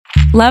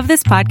Love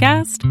this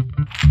podcast?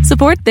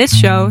 Support this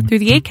show through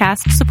the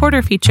Acast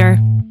supporter feature.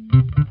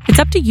 It's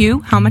up to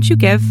you how much you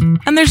give,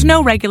 and there's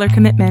no regular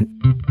commitment.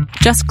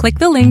 Just click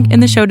the link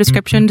in the show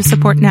description to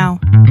support now.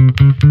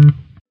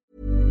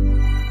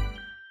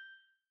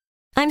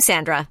 I'm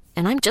Sandra,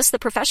 and I'm just the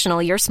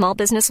professional your small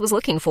business was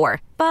looking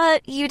for.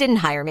 But you didn't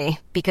hire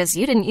me because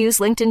you didn't use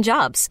LinkedIn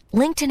Jobs.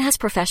 LinkedIn has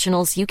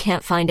professionals you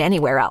can't find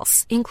anywhere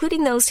else,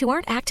 including those who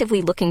aren't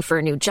actively looking for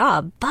a new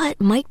job, but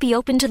might be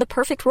open to the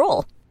perfect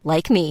role,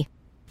 like me.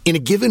 In a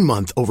given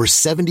month, over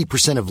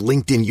 70% of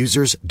LinkedIn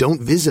users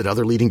don't visit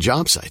other leading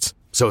job sites.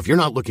 So if you're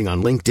not looking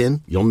on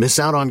LinkedIn, you'll miss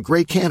out on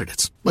great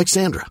candidates like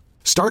Sandra.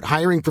 Start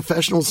hiring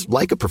professionals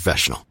like a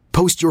professional.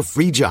 Post your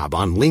free job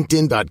on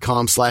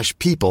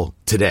linkedin.com/people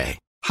today.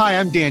 Hi,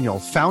 I'm Daniel,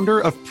 founder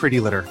of Pretty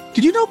Litter.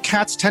 Did you know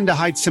cats tend to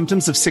hide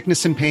symptoms of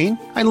sickness and pain?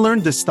 I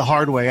learned this the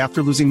hard way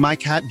after losing my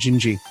cat,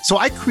 Gingy. So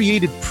I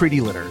created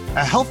Pretty Litter,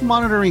 a health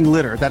monitoring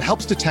litter that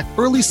helps detect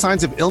early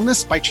signs of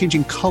illness by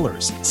changing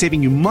colors,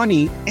 saving you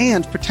money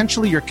and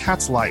potentially your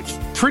cat's life.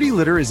 Pretty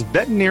Litter is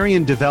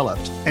veterinarian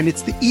developed, and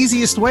it's the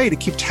easiest way to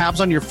keep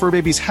tabs on your fur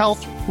baby's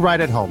health right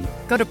at home.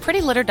 Go to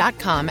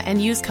prettylitter.com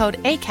and use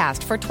code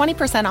ACAST for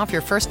 20% off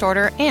your first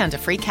order and a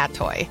free cat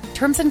toy.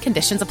 Terms and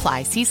conditions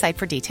apply. See site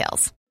for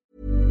details.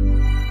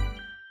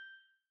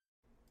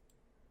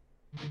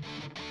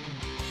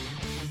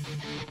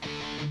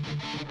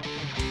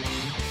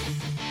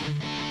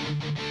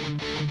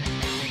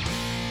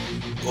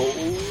 Oh,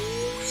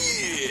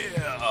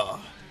 yeah!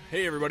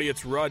 Hey, everybody,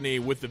 it's Rodney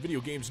with the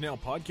Video Games Now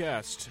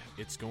podcast.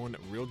 It's going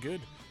real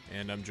good,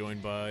 and I'm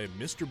joined by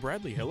Mr.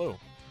 Bradley. Hello.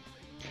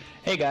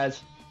 Hey,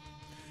 guys.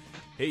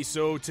 Hey,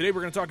 so today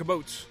we're going to talk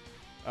about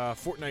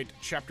Fortnite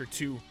Chapter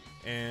 2,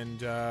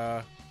 and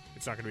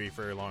it's not going to be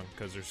very long,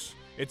 because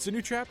it's a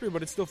new chapter,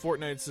 but it's still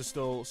Fortnite. It's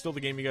still the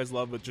game you guys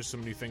love, but just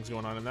some new things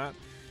going on in that.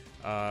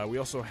 We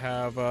also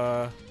have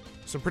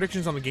some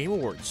predictions on the Game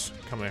Awards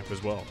coming up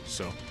as well.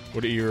 So,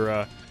 what are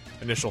your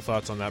initial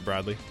thoughts on that,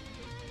 Bradley?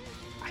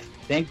 I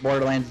think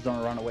Borderlands is going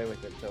to run away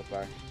with it so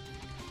far.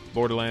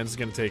 Borderlands is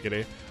going to take it,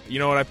 eh? You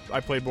know what? I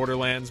played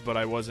Borderlands, but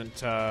I wasn't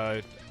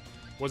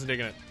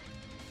taking it.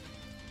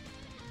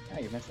 Yeah,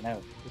 you're missing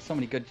out. There's so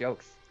many good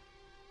jokes.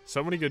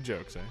 So many good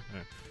jokes, eh?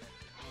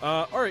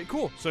 Yeah. All right,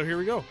 cool. So here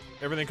we go.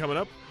 Everything coming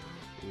up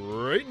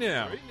right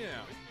now.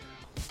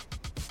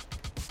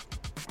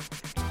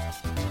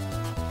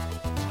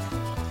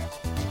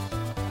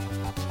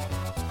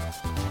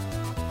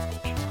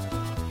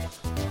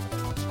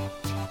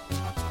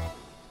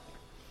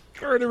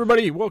 All right,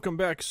 everybody, welcome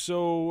back.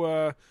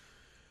 So,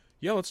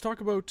 let's talk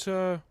about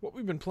what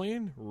we've been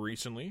playing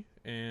recently,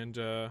 and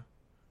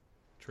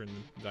turn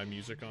that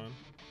music on.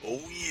 Oh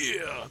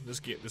yeah, this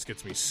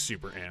gets me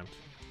super amped.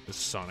 This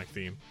Sonic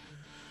theme.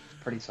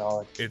 Pretty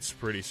solid. It's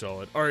pretty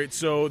solid. All right,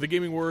 so the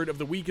gaming word of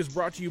the week is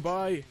brought to you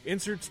by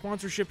insert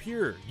sponsorship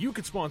here. You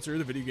could sponsor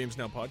the Video Games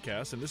Now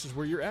podcast, and this is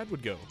where your ad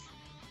would go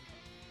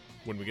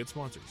when we get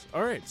sponsors.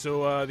 All right,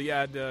 so the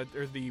ad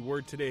or the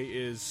word today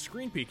is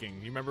screen peeking.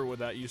 You remember what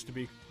that used to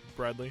be,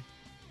 Bradley?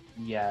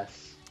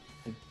 Yes,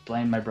 I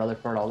blame my brother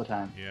for it all the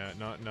time. Yeah,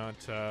 not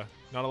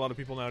a lot of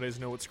people nowadays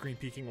know what screen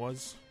peeking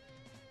was,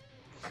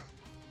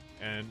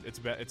 and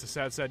it's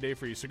a sad day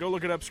for you. So go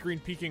look it up,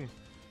 screen peeking.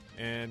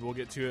 And we'll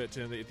get to it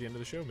at the end of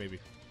the show, maybe.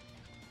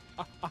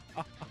 All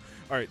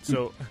right,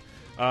 so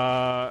visit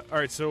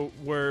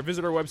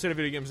our website at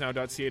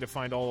videogamesnow.ca to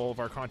find all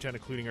of our content,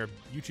 including our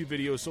YouTube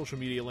videos, social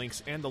media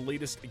links, and the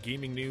latest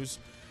gaming news.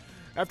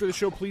 After the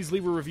show, please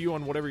leave a review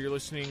on whatever you're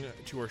listening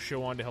to our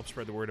show on to help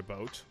spread the word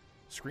about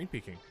screen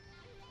peeking.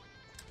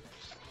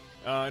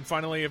 And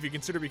finally, if you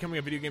consider becoming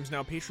a Video Games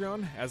Now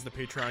Patreon, as the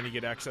Patreon, you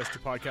get access to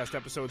podcast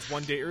episodes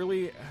one day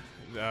earlier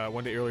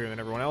than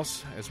everyone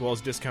else, as well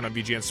as discount on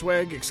VGN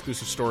swag,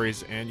 exclusive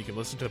stories, and you can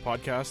listen to the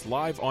podcast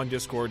live on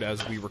Discord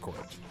as we record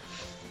it.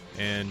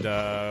 And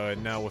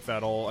now with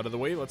that all out of the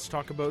way, let's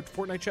talk about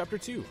Fortnite Chapter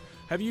 2.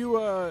 Have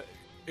you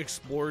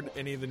explored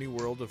any of the new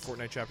world of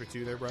Fortnite Chapter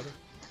 2 there, brother?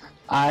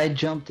 I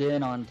jumped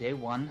in on day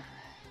one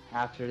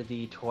after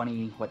the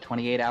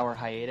 28-hour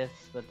hiatus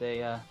that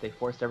they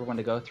forced everyone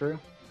to go through.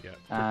 Yeah.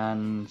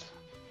 And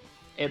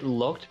it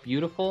looked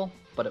beautiful,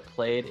 but it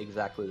played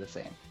exactly the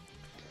same.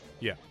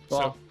 Yeah.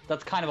 Well,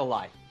 that's kind of a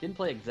lie. Didn't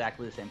play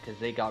exactly the same because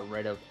they got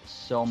rid of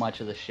so much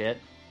of the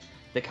shit.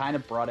 They kind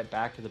of brought it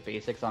back to the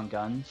basics on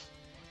guns,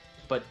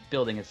 but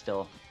building is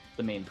still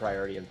the main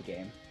priority of the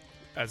game.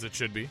 As it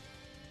should be.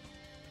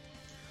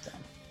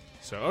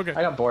 So okay.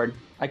 I got bored.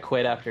 I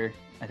quit after,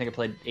 I think I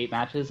played 8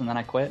 matches, and then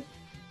I quit.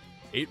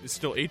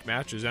 Still 8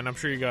 matches, and I'm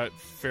sure you got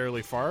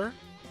fairly far.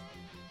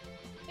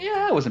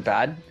 Yeah, it wasn't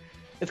bad.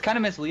 It's kind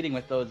of misleading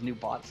with those new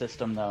bot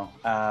system, though.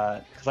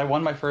 Because I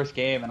won my first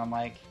game, and I'm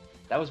like,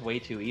 that was way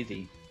too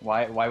easy.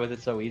 Why was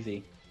it so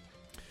easy?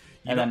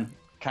 Then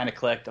kind of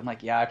clicked. I'm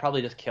like, yeah, I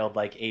probably just killed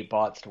like 8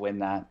 bots to win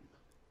that.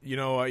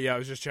 I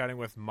was just chatting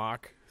with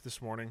Mock this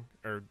morning,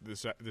 or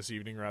this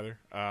evening rather,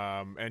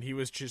 and he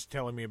was just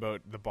telling me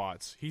about the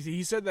bots.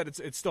 He said that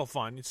it's still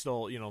fun. It's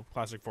still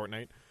classic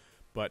Fortnite,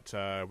 but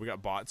we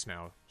got bots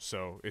now,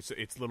 so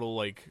it's little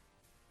like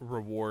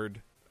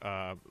reward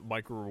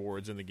micro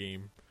rewards in the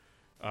game.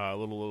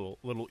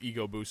 Little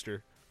ego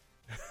booster.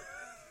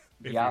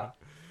 Yeah.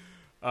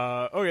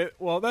 Okay,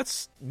 well,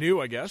 that's new,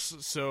 I guess.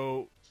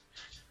 So,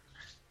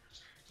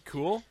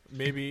 cool.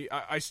 Maybe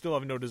I still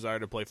have no desire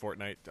to play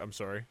Fortnite. I'm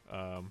sorry.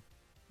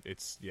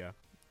 It's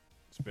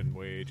been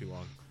way too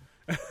long.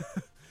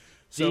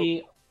 So,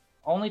 the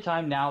only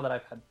time now that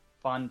I've had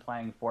fun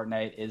playing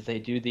Fortnite is they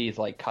do these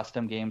like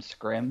custom game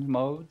scrim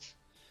modes,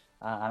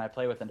 and I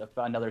play with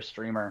another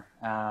streamer.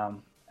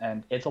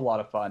 And it's a lot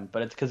of fun,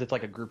 but it's because it's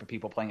like a group of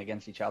people playing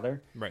against each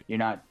other. Right. You're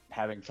not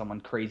having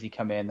someone crazy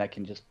come in that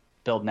can just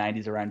build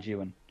 90s around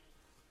you and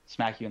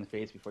smack you in the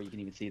face before you can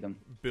even see them.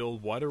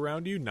 Build what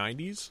around you?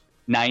 90s?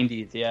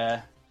 90s,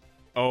 yeah.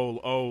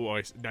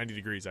 Oh, 90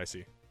 degrees, I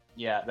see.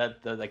 Yeah,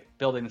 the like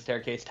building the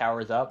staircase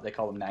towers up, they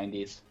call them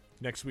 90s.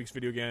 Next week's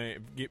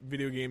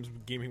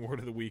gaming word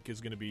of the week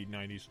is going to be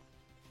 90s.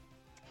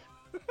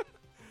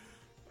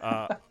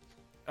 All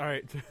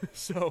right,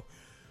 so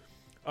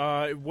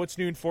what's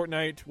new in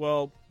Fortnite?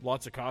 Well,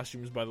 lots of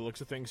costumes by the looks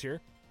of things here.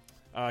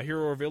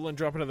 Hero or villain,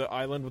 drop into the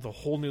island with a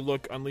whole new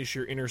look. Unleash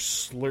your inner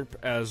Slurp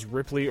as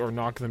Ripley or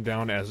knock them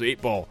down as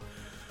 8-Ball.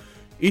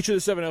 Each of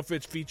the 7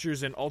 outfits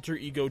features an alter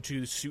ego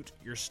to suit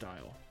your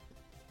style.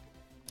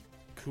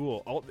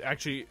 Cool.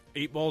 Actually,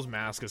 8-Ball's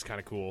mask is kind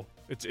of cool.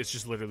 It's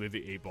just literally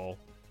the 8-Ball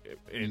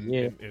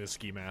in a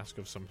ski mask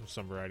of some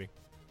variety.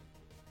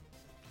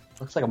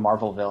 Looks like a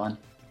Marvel villain.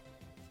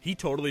 He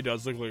totally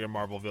does look like a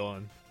Marvel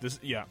villain.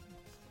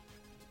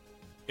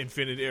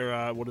 Infinity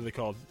era. What are they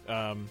called?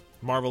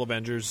 Marvel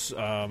Avengers.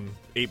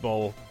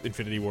 8-Ball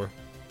Infinity War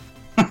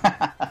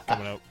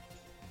coming out.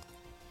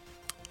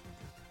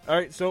 All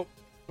right, so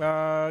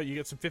you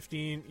get some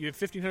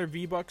 1,500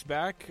 V-Bucks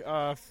back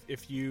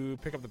if you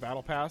pick up the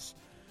Battle Pass.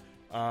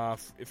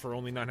 For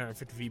only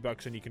 950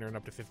 V-Bucks, and you can earn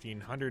up to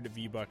 1,500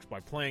 V-Bucks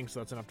by playing, so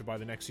that's enough to buy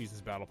the next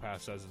season's Battle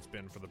Pass, as it's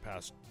been for the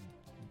past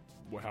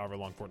however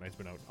long Fortnite's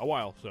been out. A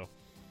while, so.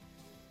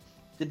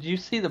 Did you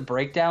see the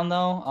breakdown, though,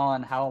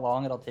 on how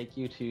long it'll take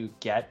you to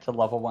get to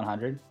level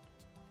 100?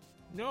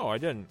 No, I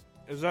didn't.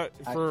 Is that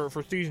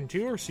for Season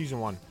 2 or Season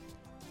 1?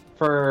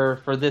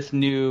 For this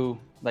new,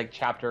 like,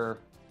 Chapter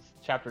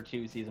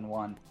 2, Season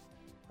 1.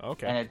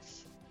 Okay. And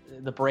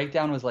the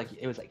breakdown was like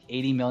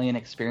 80 million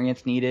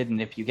experience needed,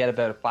 and if you get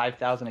about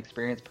 5,000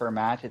 experience per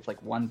match, it's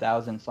like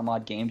 1,000 some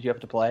odd games you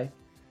have to play.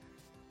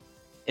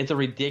 It's a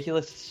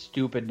ridiculous,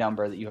 stupid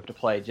number that you have to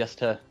play just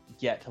to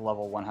get to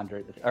level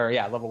 100.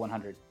 Level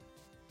 100.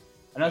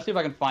 And I'll see if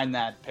I can find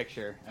that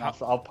picture. And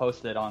I'll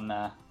post it on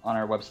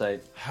our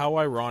website. How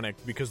ironic,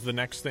 because the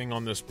next thing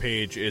on this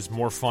page is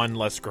more fun,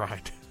 less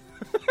grind.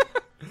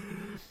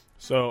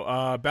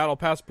 So, Battle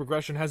Pass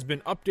progression has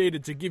been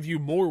updated to give you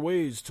more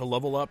ways to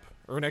level up,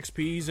 earn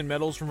XPs and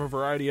medals from a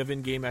variety of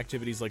in-game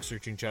activities like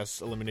searching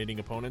chests, eliminating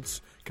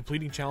opponents,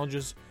 completing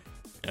challenges,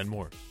 and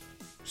more.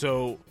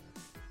 So,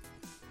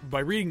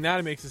 by reading that,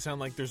 it makes it sound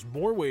like there's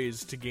more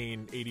ways to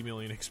gain 80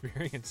 million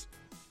experience.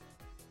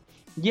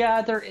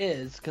 Yeah, there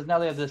is, because now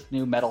they have this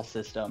new medal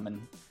system,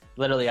 and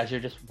literally as you're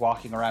just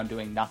walking around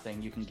doing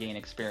nothing, you can gain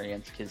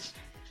experience, because...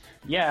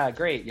 Yeah,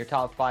 great. You're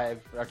top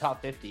 5 or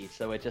top 50,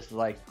 so it's just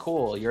like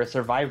cool. You're a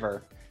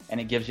survivor, and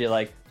it gives you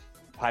like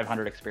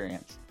 500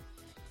 experience.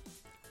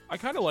 I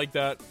kind of like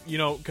that,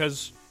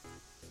 because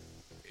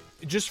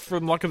just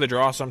from luck of the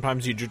draw,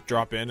 sometimes you just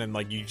drop in and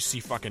like you see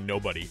fucking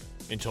nobody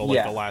until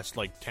like the last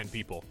like 10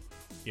 people,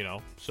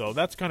 So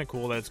that's kind of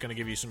cool. That it's going to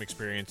give you some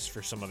experience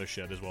for some other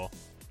shit as well.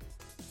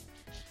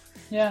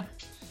 Yeah,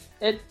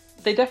 they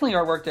definitely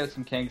are worked out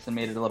some kinks and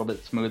made it a little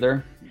bit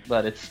smoother,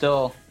 but it's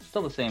still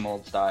the same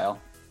old style.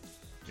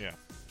 Yeah.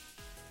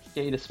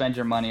 Get you to spend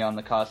your money on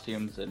the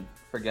costumes and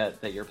forget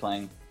that you're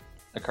playing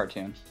a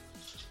cartoon.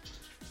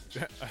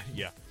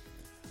 Yeah.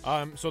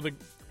 So the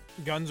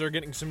guns are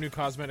getting some new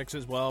cosmetics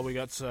as well. We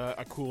got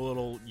a cool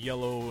little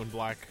yellow and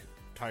black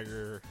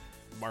tiger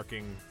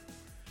marking,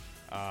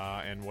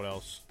 and what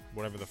else?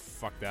 Whatever the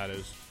fuck that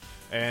is.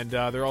 And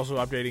they're also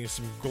updating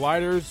some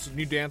gliders,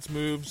 new dance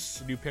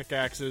moves, new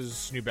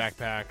pickaxes, new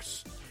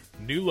backpacks,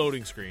 new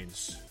loading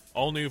screens.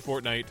 All new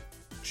Fortnite,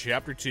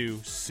 Chapter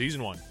 2,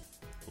 Season 1.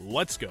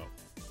 Let's go.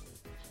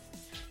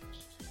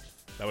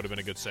 That would have been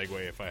a good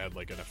segue if I had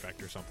like an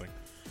effect or something.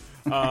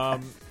 All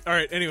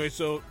right. Anyway,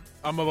 so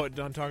I'm about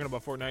done talking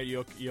about Fortnite.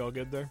 You all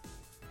good there?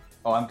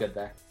 Oh, I'm good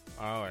there.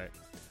 All right.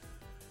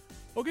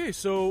 Okay,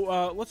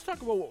 so let's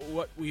talk about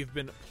what we've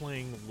been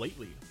playing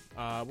lately.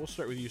 We'll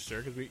start with you,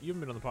 sir, because you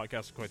haven't been on the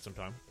podcast in quite some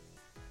time.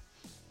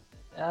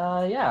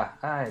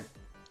 Yeah.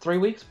 3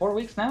 weeks, 4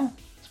 weeks now.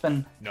 It's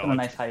been a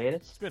nice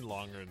hiatus. It's been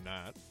longer than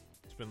that.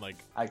 It's been like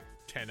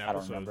 10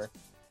 episodes.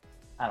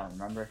 I don't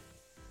remember.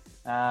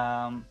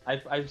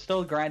 I'm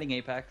still grinding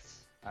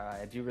Apex.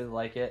 I do really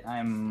like it.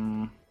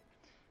 I'm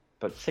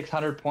about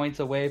 600 points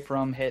away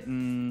from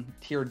hitting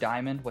tier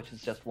Diamond, which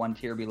is just one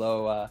tier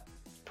below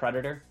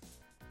Predator.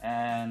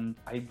 And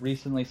I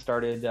recently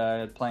started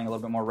playing a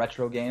little bit more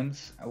retro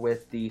games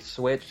with the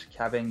Switch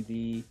having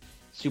the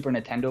Super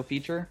Nintendo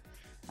feature.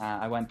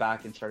 I went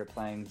back and started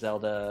playing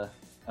Zelda: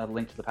 A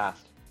Link to the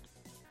Past.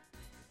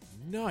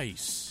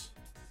 Nice.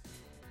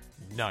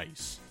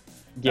 Nice.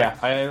 Yeah,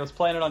 I was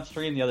playing it on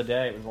stream the other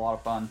day. It was a lot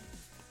of fun,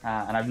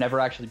 and I've never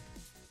actually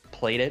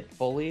played it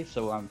fully,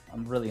 so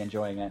I'm really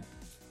enjoying it.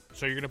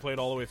 So you're gonna play it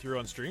all the way through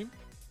on stream?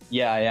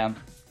 Yeah, I am.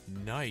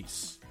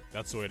 Nice.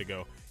 That's the way to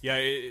go. Yeah,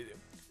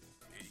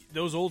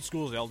 those old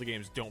school Zelda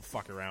games don't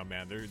fuck around,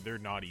 man. They're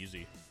not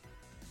easy.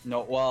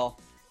 No, well,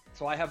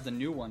 so I have the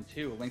new one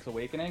too, Link's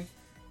Awakening,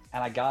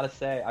 and I gotta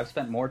say, I've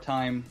spent more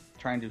time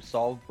trying to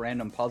solve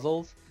random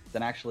puzzles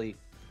than actually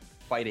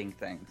fighting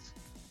things.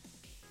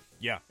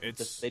 Yeah,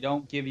 They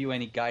don't give you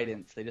any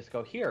guidance. They just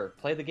go, here,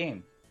 play the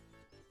game.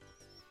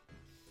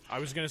 I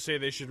was gonna say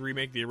they should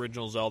remake the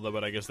original Zelda,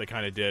 but I guess they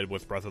kind of did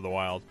with Breath of the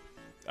Wild.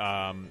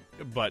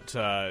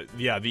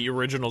 Yeah, the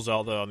original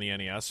Zelda on the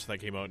NES that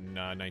came out in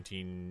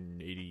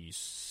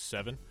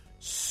 1987,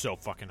 so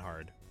fucking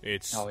hard.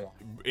 It's so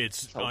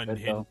it's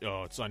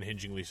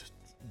unhingingly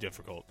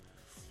difficult.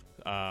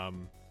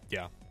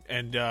 Yeah,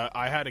 and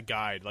I had a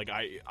guide. Like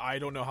I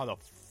don't know how the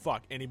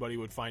fuck anybody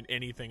would find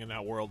anything in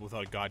that world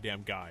without a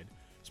goddamn guide,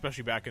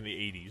 especially back in the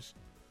 80s.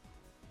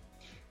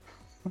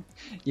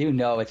 You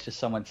know, it's just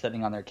someone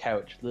sitting on their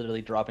couch,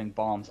 literally dropping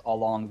bombs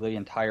along the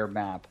entire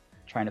map,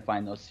 trying to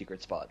find those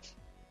secret spots.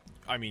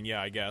 I mean,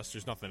 yeah, I guess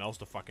there's nothing else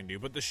to fucking do.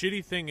 But the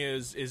shitty thing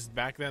is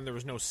back then there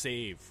was no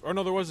save. Or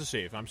no, there was a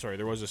save. I'm sorry,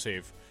 there was a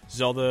save.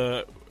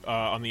 Zelda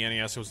on the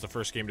NES was the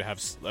first game to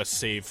have a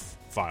save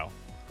file.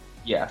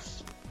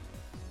 Yes.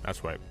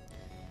 That's right.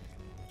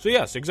 So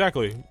yes,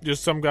 exactly.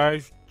 Just some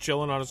guy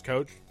chilling on his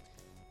couch,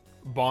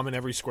 bombing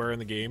every square in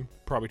the game.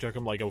 Probably took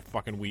him like a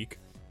fucking week.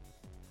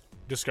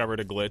 Discovered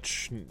a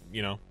glitch,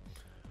 you know.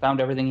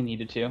 Found everything he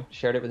needed to.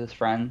 Shared it with his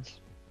friends.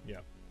 Yeah.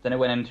 Then it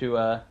went into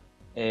a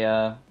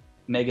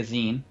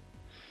magazine.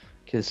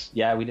 Because,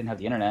 yeah, we didn't have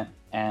the internet.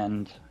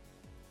 And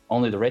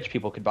only the rich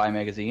people could buy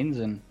magazines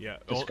and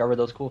discover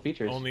those cool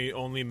features.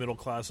 Only middle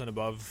class and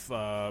above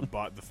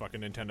bought the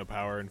fucking Nintendo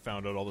Power and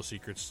found out all the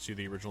secrets to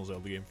the original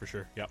Zelda game for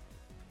sure. Yep.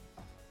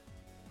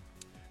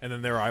 And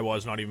then there I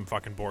was, not even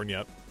fucking born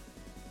yet.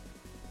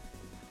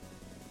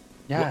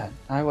 Yeah,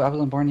 I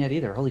wasn't born yet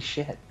either. Holy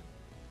shit.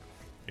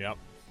 Yep.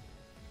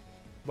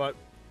 But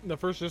the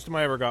first system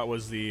I ever got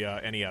was the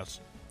NES.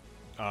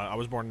 I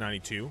was born in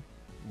 92.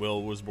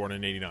 Will was born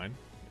in 89.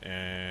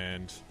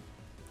 And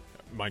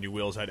mind you,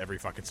 Will's had every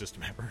fucking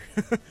system ever.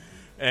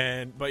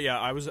 But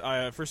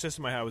yeah, first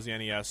system I had was the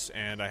NES,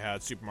 and I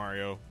had Super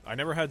Mario. I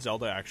never had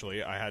Zelda,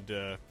 actually. I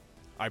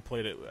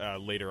played it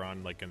later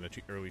on, like in the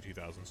early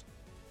 2000s.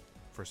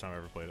 First time I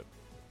ever played it.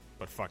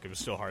 But fuck, it was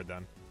still hard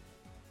then.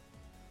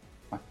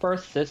 My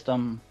first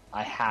system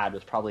I had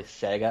was probably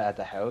Sega at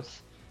the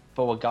house.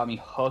 But what got me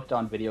hooked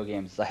on video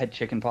games is I had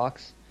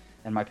chickenpox,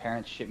 and my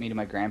parents shipped me to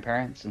my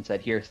grandparents and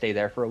said, here, stay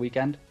there for a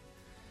weekend.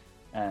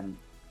 And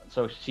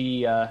so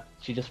she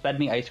just fed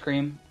me ice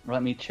cream,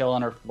 let me chill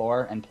on her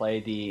floor and play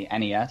the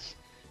NES.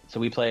 So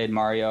we played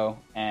Mario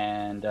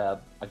and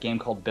a game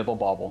called Bibble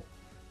Bobble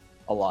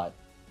a lot.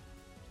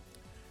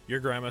 Your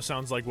grandma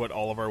sounds like what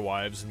all of our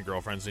wives and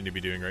girlfriends need to be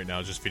doing right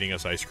now, just feeding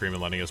us ice cream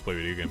and letting us play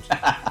video games.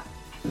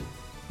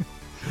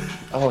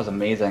 Oh, it was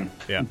amazing.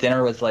 Yeah.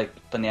 Dinner was like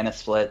banana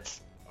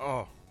splits.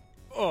 Oh,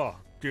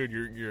 dude,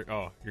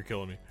 you're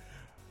killing me.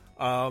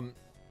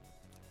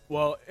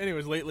 Well,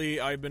 anyways, lately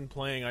I've been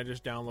playing. I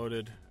just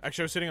downloaded.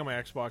 Actually, I was sitting on my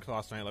Xbox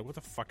last night. Like, what the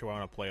fuck do I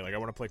want to play? Like, I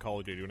want to play Call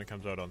of Duty when it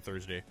comes out on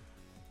Thursday.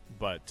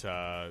 But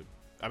I'm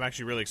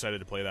actually really excited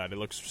to play that. It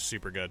looks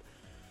super good.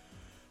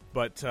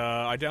 But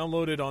I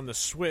downloaded on the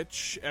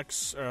Switch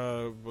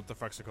what the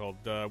fuck's it called?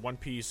 One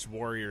Piece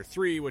Warrior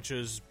 3, which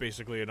is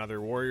basically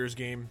another Warriors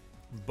game.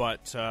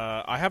 But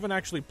I haven't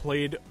actually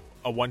played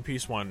a One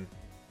Piece one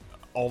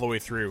all the way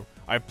through.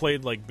 I've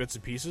played like bits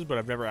and pieces, but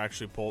I've never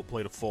actually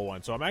played a full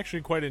one. So I'm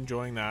actually quite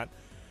enjoying that.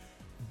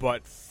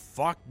 But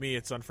fuck me,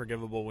 it's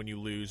unforgivable when you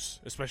lose,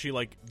 especially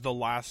like the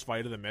last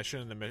fight of the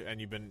mission, and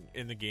you've been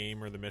in the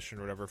game or the mission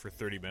or whatever for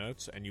 30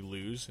 minutes, and you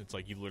lose. It's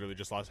like you literally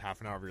just lost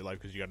half an hour of your life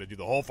because you got to do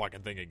the whole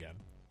fucking thing again.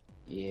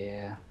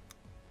 Yeah,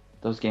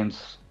 those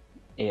games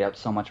ate up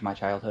so much of my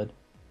childhood.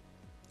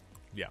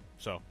 Yeah,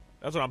 so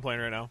that's what I'm playing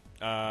right now.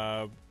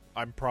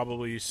 I'm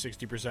probably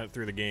 60%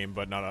 through the game,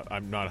 but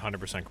I'm not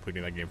 100%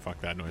 completing that game. Fuck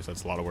that noise.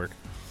 That's a lot of work.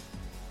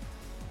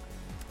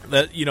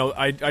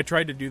 I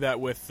tried to do that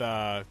with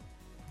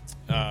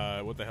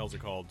what the hell's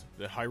it called?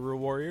 The Hyrule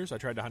Warriors. I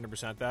tried to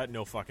 100% that.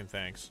 No fucking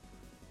thanks.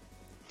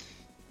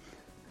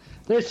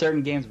 There's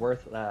certain games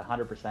worth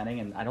 100%ing,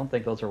 and I don't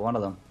think those are one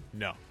of them.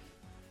 No.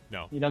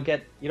 You don't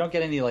get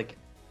any like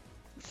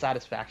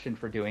satisfaction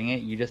for doing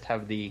it. You just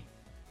have the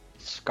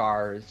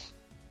scars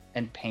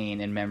and pain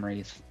and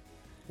memories.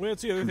 Well,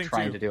 that's the other thing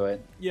trying too. to do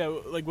it. Yeah,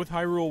 like with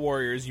Hyrule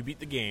Warriors, you beat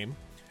the game,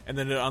 and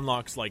then it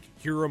unlocks like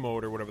hero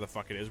mode or whatever the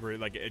fuck it is, where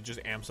like it just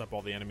amps up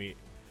all the enemy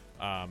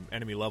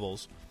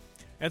levels.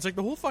 And it's like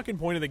the whole fucking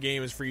point of the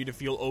game is for you to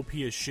feel OP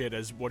as shit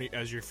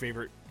as your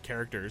favorite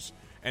characters,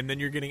 and then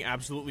you're getting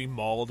absolutely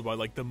mauled by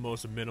like the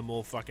most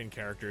minimal fucking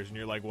characters, and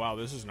you're like, wow,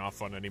 this is not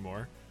fun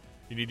anymore.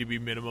 You need to be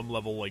minimum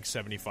level like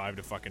 75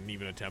 to fucking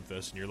even attempt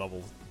this, and you're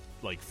level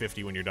like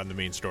 50 when you're done the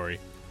main story.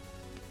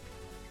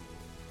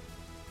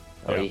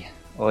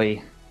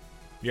 Oi.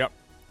 Yep.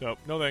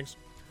 No thanks.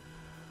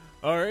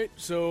 All right,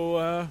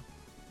 so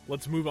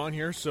let's move on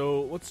here.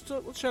 So let's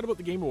chat about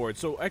the Game Awards.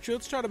 So actually,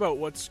 let's chat about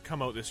what's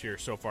come out this year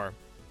so far.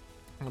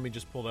 Let me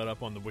just pull that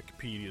up on the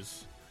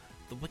Wikipedias.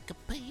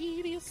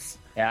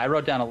 Yeah, I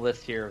wrote down a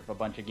list here of a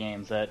bunch of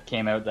games that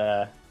came out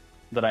that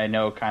I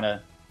know kind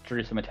of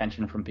drew some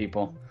attention from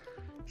people.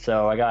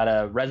 So I got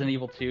a Resident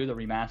Evil 2, the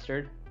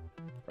remastered,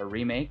 or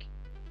remake,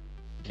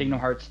 Kingdom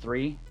Hearts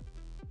 3,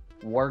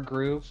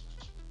 Wargroove,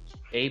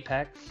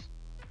 Apex,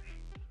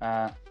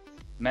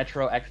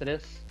 Metro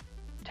Exodus,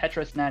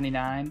 Tetris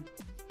 99,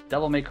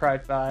 Devil May Cry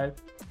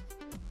 5,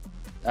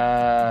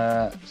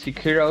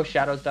 Sekiro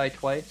Shadows Die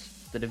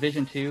Twice, The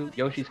Division 2,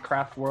 Yoshi's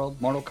Craft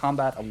World, Mortal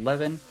Kombat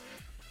 11,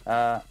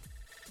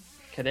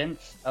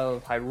 Cadence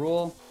of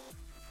Hyrule,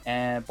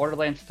 and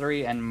Borderlands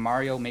 3 and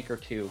Mario Maker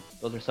 2.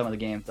 Those are some of the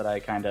games that I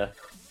kind of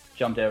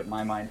jumped out in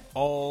my mind.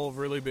 All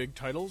really big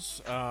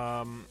titles.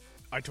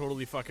 I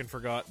totally fucking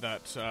forgot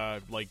that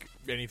like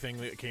anything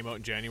that came out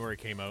in January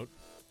came out.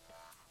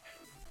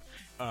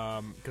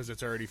 Because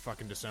it's already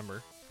fucking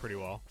December, pretty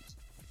well.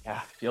 Yeah,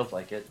 feels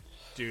like it.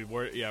 Dude,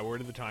 where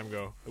did the time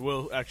go?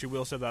 Will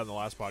said that in the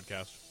last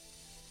podcast.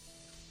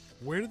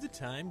 Where did the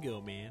time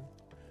go, man?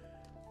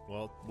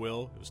 Well,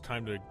 Will, it was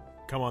time to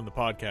come on the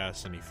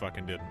podcast, and he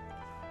fucking didn't.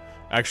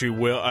 Actually,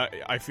 Will,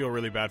 I feel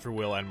really bad for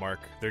Will and Mark.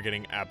 They're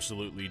getting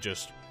absolutely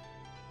just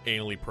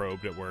anally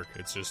probed at work.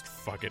 It's just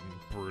fucking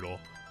brutal.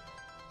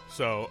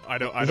 So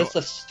Is this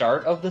the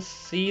start of the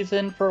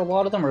season for a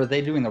lot of them, or are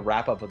they doing the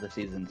wrap up of the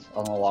seasons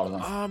on a lot of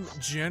them?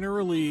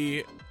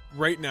 Generally,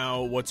 right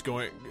now, what's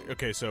going?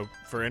 Okay, so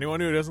for anyone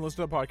who doesn't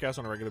listen to the podcast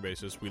on a regular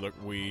basis,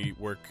 we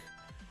work.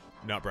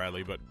 Not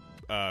Bradley, but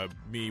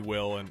me,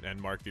 Will,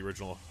 and Mark, the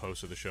original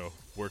host of the show,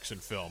 works in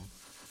film.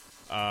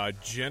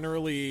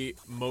 Generally,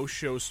 most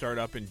shows start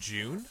up in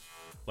June,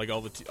 like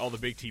all the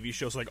big TV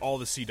shows, like all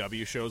the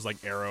CW shows,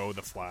 like Arrow,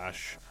 The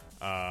Flash,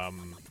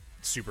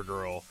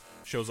 Supergirl,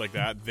 shows like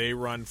that. They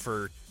run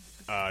for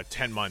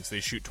 10 months. They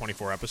shoot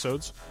 24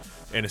 episodes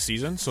in a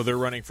season, so they're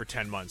running for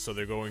 10 months. So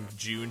they're going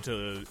June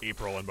to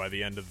April, and by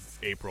the end of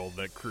April,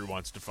 the crew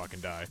wants to fucking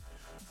die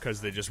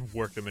because they just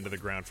work them into the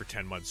ground for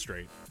 10 months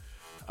straight.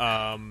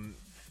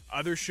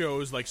 Other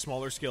shows, like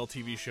smaller scale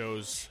TV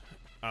shows,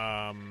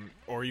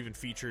 or even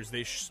features,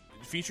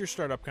 features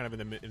start up kind of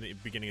in the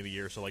beginning of the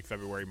year, so like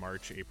February,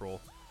 March,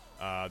 April.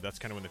 That's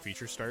kind of when the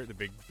features start,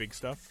 the big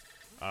stuff.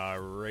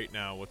 Right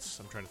now,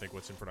 I'm trying to think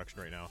what's in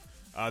production right now.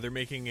 They're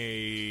making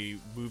a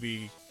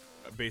movie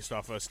based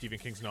off of Stephen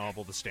King's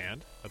novel, The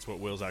Stand. That's what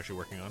Will's actually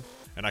working on,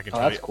 and I can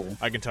tell you, cool.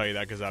 I can tell you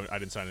that because I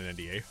didn't sign an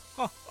NDA.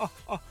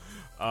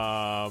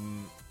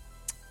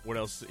 What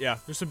else? Yeah,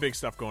 there's some big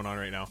stuff going on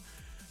right now.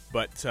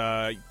 But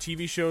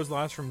TV shows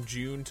last from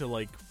June to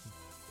like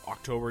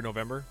October,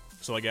 November.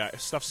 So like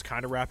stuff's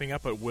kind of wrapping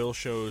up, but Will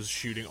show's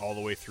shooting all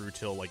the way through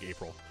till like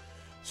April.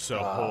 So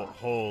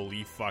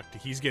holy fuck,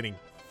 he's getting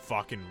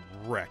fucking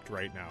wrecked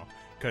right now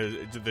because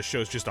the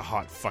show's just a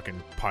hot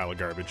fucking pile of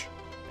garbage,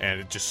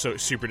 and it's just so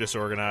super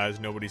disorganized.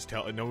 Nobody's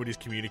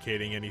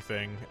communicating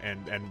anything,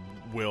 and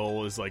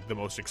Will is like the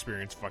most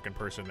experienced fucking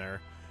person there.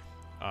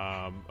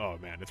 Oh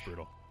man, it's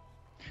brutal.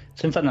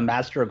 Since I'm the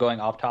master of going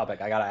off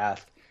topic, I gotta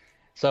ask.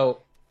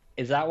 So,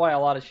 is that why a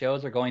lot of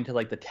shows are going to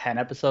like the 10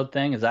 episode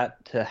thing? Is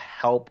that to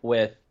help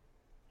with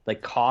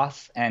like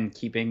costs and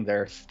keeping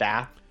their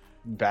staff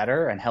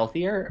better and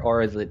healthier,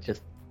 or is it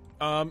just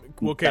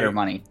better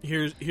money?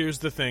 Here's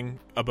the thing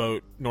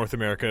about North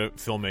America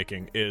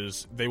filmmaking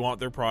is they want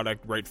their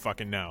product right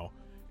fucking now,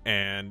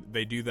 and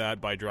they do that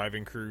by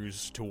driving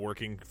crews to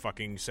working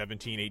fucking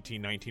 17,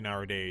 18,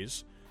 19-hour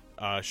days,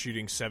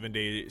 shooting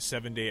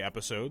 7-day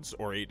episodes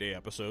or 8-day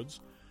episodes.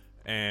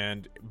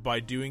 And by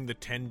doing the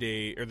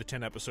 10-day or the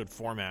 10-episode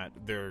format,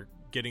 they're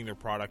getting their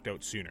product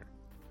out sooner,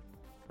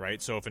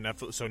 right? So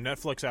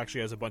Netflix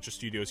actually has a bunch of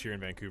studios here in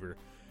Vancouver,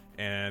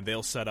 and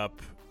they'll set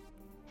up,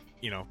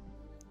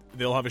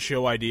 they'll have a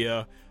show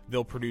idea,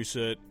 they'll produce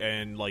it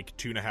in like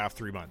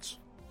 2.5-3 months.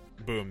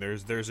 Boom,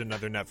 there's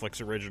another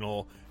Netflix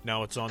original.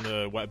 Now it's on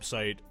the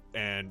website,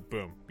 and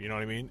boom, you know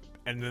what I mean?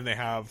 And then they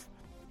have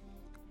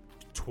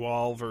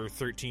 12 or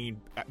 13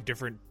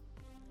 different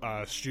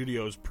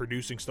studios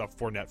producing stuff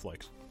for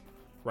Netflix,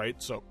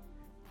 right? So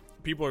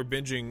people are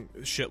binging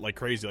shit like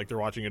crazy, like they're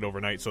watching it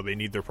overnight, so they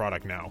need their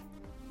product now.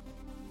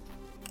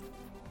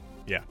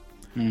 Yeah.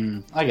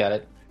 I get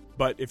it.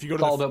 But if you go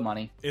it's all about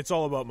money. It's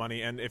all about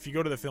money, and if you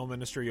go to the film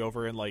industry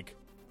over in like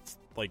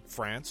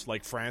France,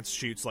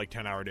 shoots like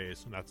 10-hour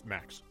days, and that's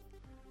max,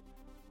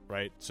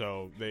 right?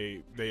 So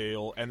they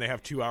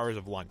have 2 hours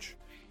of lunch.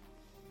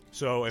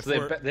 So if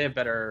they have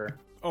better.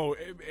 Oh,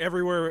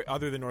 everywhere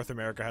other than North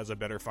America has a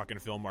better fucking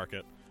film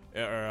market.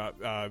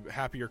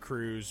 Happier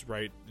crews,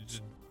 right?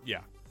 Just, yeah.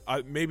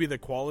 Maybe the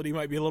quality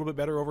might be a little bit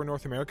better over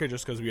North America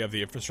just because we have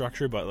the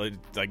infrastructure, but like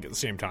at the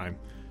same time,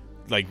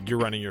 like you're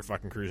running your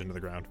fucking crews into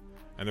the ground,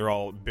 and they're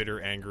all bitter,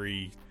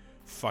 angry,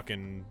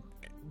 fucking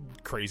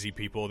crazy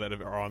people that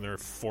are on their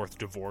 4th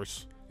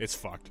divorce. It's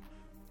fucked.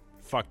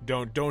 Fuck.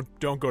 Don't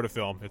go to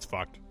film. It's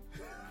fucked.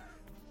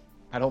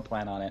 I don't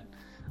plan on it.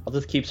 I'll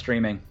just keep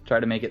streaming.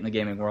 Try to make it in the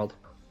gaming world.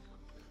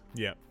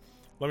 Yeah.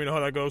 Let me know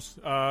how that goes,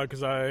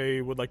 because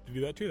I would like to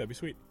do that too. That'd be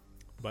sweet.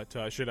 But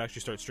I should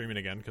actually start streaming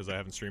again, because I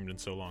haven't streamed in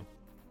so long.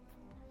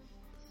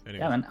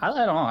 Anyways. Yeah, man. I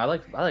don't know. I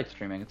like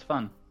streaming. It's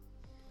fun.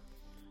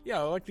 Yeah,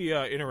 I like the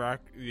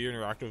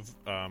interactive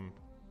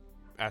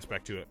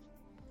aspect to it.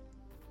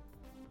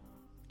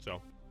 So,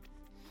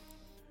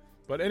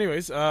 but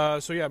anyways,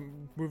 so yeah,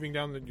 moving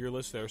down your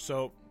list there.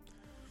 So,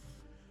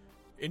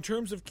 in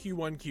terms of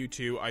Q1,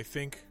 Q2, I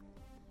think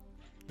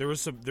there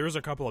was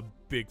a couple of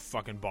big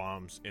fucking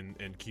bombs in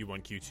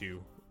Q1,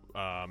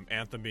 Q2.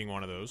 Anthem being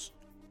one of those.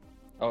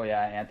 Oh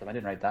yeah, Anthem. I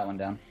didn't write that one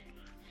down.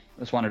 I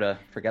just wanted to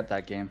forget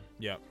that game.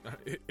 Yeah,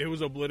 it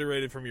was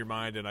obliterated from your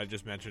mind, and I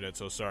just mentioned it,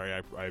 so sorry.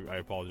 I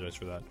apologize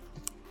for that.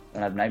 I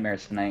have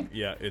nightmares tonight.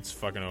 Yeah, it's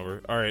fucking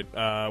over. All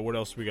right, what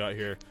else we got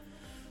here?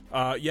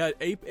 Yeah,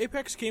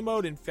 Apex came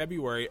out in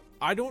February.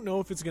 I don't know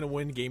if it's going to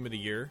win Game of the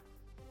Year,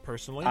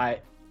 personally.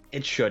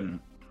 It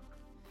shouldn't.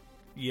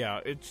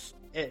 Yeah, it's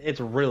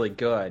really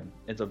good.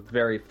 It's a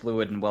very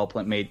fluid and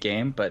well-made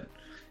game, but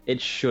it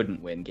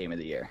shouldn't win Game of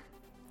the Year.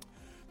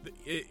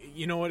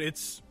 You know what?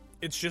 It's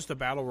just a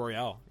battle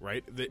royale,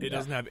 right? It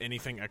doesn't have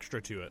anything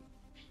extra to it.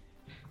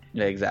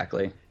 Yeah,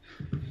 exactly.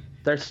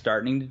 They're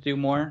starting to do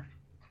more.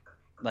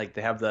 Like,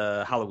 they have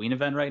the Halloween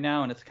event right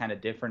now, and it's kind of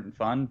different and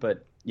fun,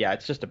 but yeah,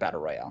 it's just a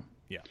battle royale.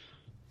 Yeah.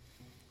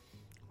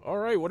 All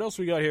right, what else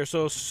we got here?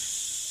 So,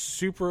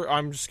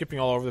 I'm skipping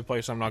all over the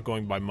place. I'm not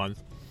going by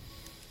month.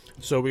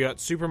 So, we got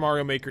Super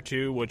Mario Maker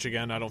 2, which,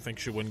 again, I don't think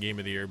should win Game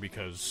of the Year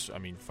because, I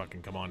mean,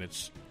 fucking come on,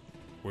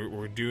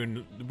 we're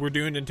doing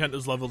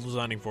Nintendo's level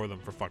designing for them,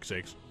 for fuck's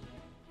sakes.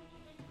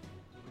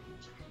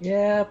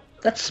 Yeah,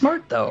 that's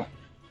smart, though.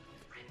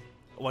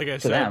 Like I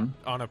said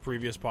on a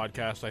previous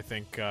podcast, I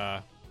think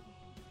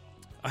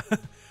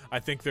I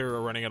think they're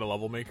running out of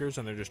level makers,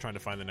 and they're just trying to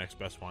find the next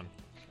best one.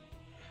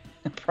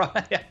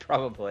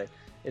 Probably.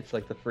 It's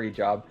like the free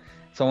job.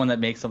 Someone that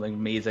makes something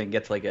amazing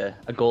gets like a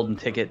golden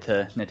ticket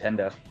to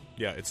Nintendo.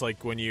 Yeah, it's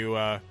like when you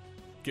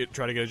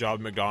try to get a job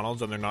at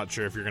McDonald's, and they're not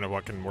sure if you're going to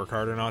fucking work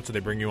hard or not, so they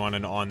bring you on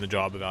an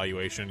on-the-job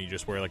evaluation, and you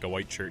just wear like a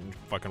white shirt and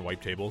fucking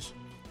wipe tables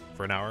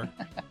for an hour.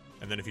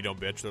 And then if you don't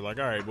bitch, they're like,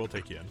 all right, we'll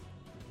take you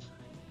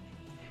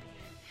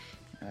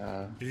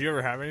in. Did you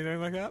ever have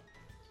anything like that?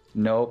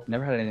 Nope,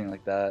 never had anything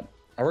like that.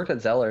 I worked at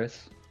Zellers.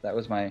 That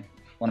was one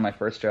of my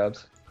first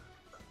jobs.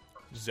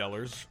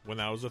 Zellers, when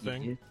that was a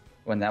thing?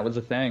 When that was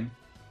a thing.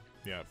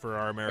 Yeah, for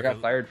our American... I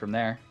got fired from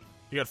there.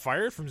 You got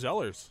fired from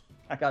Zellers?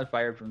 I got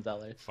fired from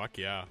Zellers. Fuck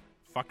yeah.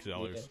 Fuck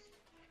Zellers.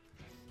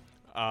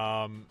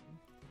 Yeah.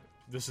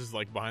 This is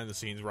like behind the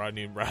scenes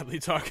Rodney and Bradley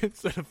talking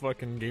instead of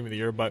fucking Game of the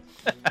Year, but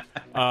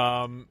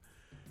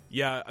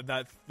yeah,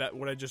 that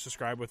what I just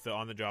described with the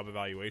on-the-job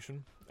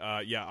evaluation.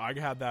 Yeah, I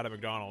had that at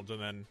McDonald's,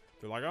 and then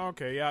they're like, oh,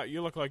 okay, yeah,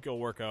 you look like you'll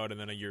work out, and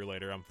then a year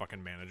later, I'm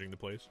fucking managing the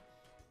place.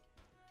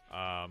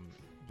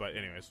 But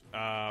anyways,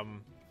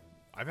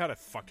 I've had a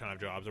fuck ton of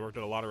jobs. I worked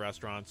at a lot of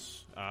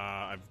restaurants.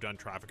 I've done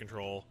traffic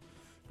control,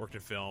 worked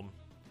in film.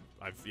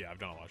 I've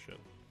done a lot of shit.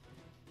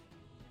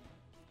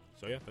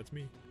 So yeah, that's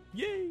me.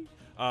 Yay!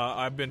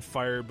 I've been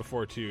fired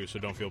before too, so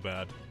don't feel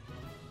bad.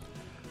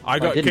 I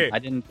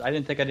didn't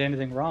think I did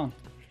anything wrong.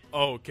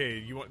 Oh,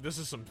 okay. This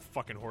is some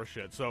fucking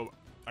horseshit. So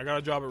I got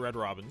a job at Red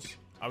Robin's.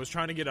 I was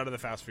trying to get out of the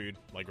fast food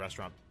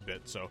restaurant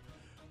bit. So,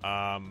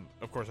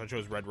 of course, I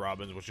chose Red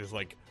Robin's, which is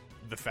like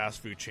the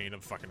fast food chain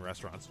of fucking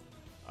restaurants.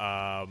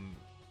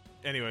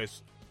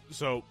 Anyways,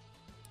 so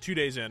 2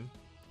 days in,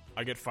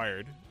 I get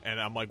fired, and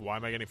I'm like, why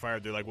am I getting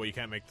fired? They're like, well, you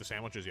can't make the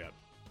sandwiches yet.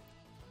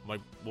 I'm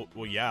like,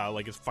 well, yeah,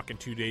 like it's fucking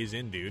 2 days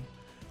in, dude.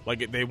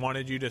 Like they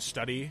wanted you to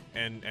study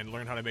and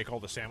learn how to make all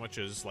the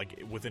sandwiches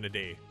like within a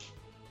day.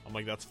 I'm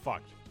like, that's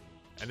fucked.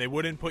 And they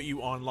wouldn't put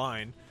you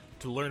online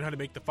to learn how to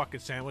make the fucking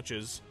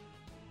sandwiches.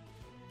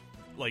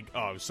 Like, oh,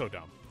 I was so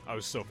dumb. I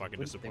was so fucking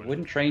disappointed. They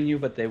wouldn't train you,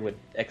 but they would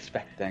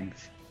expect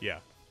things. Yeah.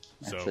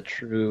 That's the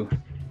true...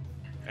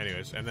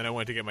 Anyways, and then I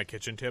went to get my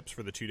kitchen tips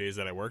for the 2 days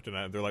that I worked,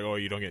 and they're like, oh,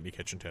 you don't get any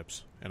kitchen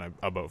tips. And I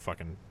about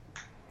fucking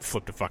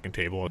flipped a fucking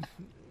table.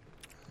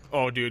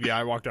 Oh, dude, yeah,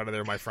 I walked out of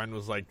there. My friend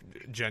was, like,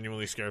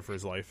 genuinely scared for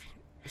his life.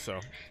 So,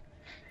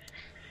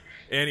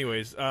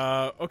 anyways,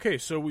 okay,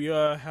 so we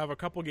have a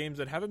couple games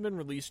that haven't been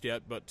released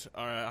yet, but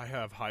I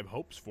have high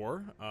hopes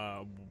for.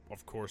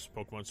 Of course,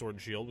 Pokemon Sword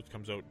and Shield, which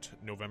comes out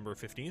November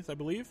 15th, I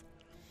believe.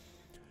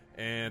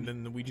 And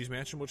then Luigi's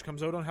Mansion, which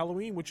comes out on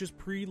Halloween, which is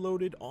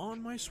preloaded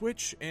on my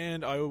Switch,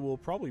 and I will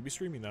probably be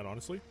streaming that,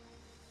 honestly.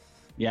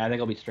 Yeah, I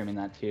think I'll be streaming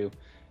that, too.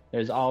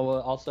 There's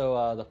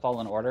also The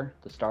Fallen Order,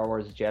 the Star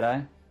Wars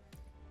Jedi.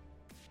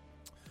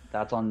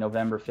 That's on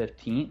November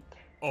 15th.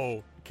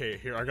 Oh, okay,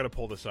 here, I gotta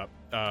pull this up.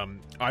 When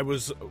I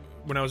was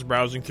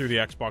browsing through the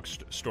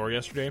Xbox store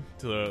yesterday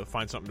to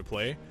find something to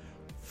play,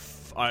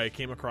 I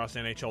came across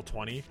NHL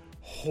 20.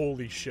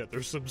 Holy shit,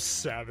 there's some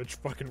savage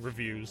fucking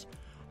reviews.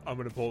 I'm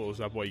gonna pull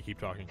those up while you keep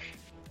talking.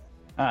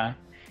 Man,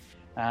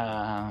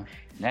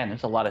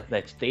 there's a lot of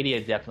that. Stadia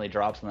definitely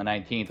drops on the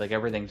 19th. Like,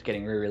 everything's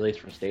getting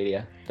re-released for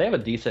Stadia. They have a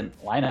decent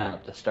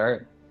lineup to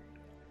start.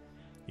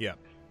 Yeah.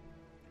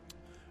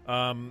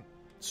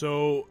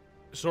 So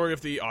Sorry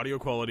if the audio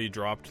quality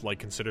dropped like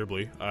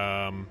considerably,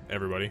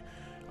 everybody.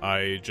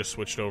 I just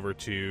switched over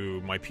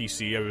to my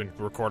PC. I've been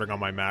recording on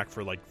my Mac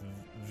for like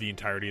the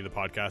entirety of the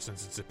podcast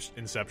since its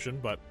inception,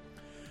 but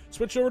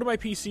switched over to my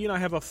PC and I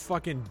have a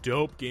fucking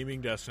dope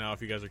gaming desk now.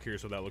 If you guys are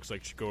curious what that looks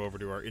like, you should go over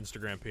to our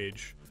Instagram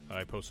page.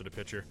 I posted a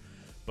picture.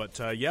 But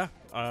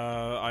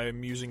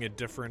I'm using a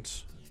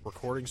different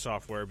recording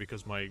software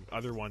because my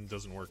other one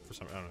doesn't work for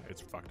some. I don't know,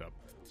 it's fucked up.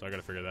 So I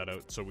gotta figure that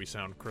out so we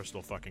sound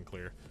crystal fucking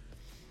clear.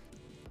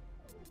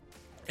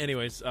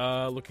 Anyways,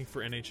 looking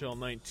for NHL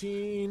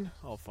 19.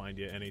 I'll find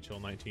you NHL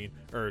 19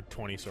 or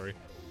 20, sorry.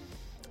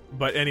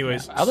 But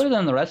anyways, other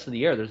than the rest of the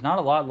year, there's not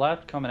a lot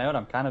left coming out.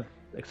 I'm kind of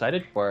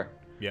excited for.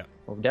 Yeah,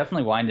 we're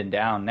definitely winding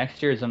down.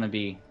 Next year is going to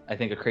be, I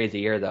think, a crazy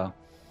year though.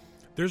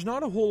 There's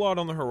not a whole lot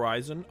on the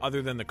horizon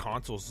other than the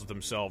consoles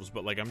themselves,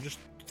 but like I'm just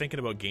thinking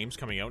about games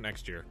coming out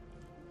next year.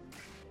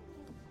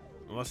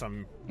 Unless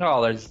I'm...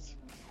 Oh, there's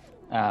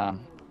The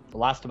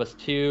Last of Us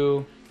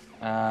 2.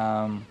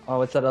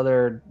 What's that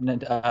other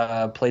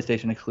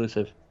PlayStation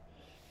exclusive?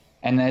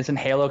 And isn't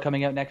Halo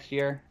coming out next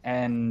year?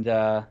 And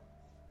there's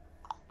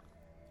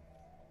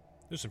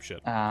some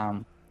shit.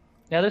 Yeah,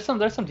 there's some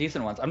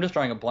decent ones. I'm just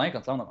drawing a blank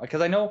on some of them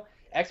because I know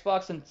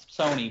Xbox and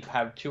Sony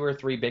have 2 or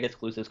 3 big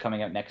exclusives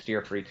coming out next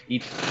year for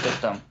each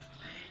system,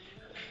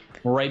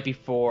 right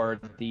before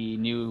the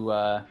new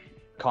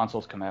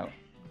consoles come out.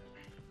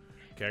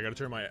 Okay, I gotta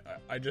turn my...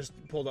 I just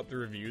pulled up the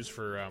reviews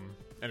for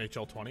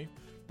NHL 20,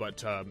 but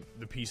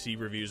the PC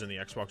reviews and the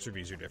Xbox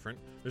reviews are different.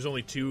 There's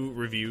only 2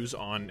 reviews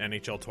on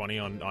NHL 20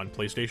 on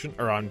PlayStation,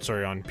 or on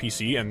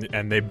PC,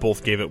 and they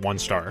both gave it 1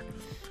 star.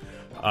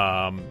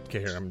 Okay,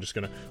 here, I'm just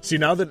gonna... See,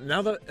 now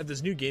that at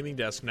this new gaming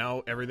desk,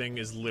 now everything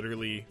is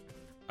literally...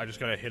 I just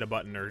gotta hit a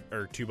button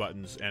or 2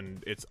 buttons,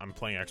 and I'm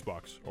playing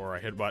Xbox, or I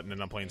hit a button and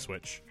I'm playing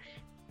Switch.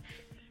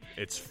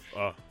 It's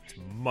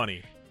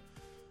money.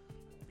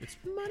 It's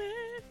money!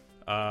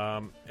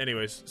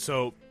 Anyways,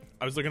 so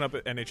I was looking up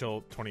at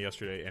NHL 20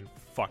 yesterday, and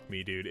fuck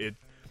me, dude.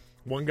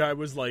 One guy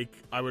was like,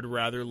 I would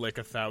rather lick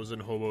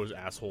 1,000 hobos'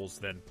 assholes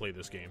than play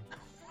this game.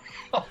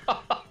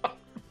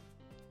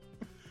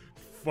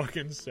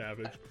 Fucking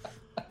savage.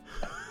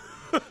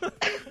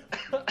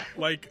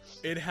 Like,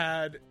 it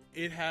had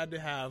to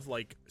have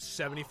like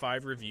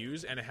 75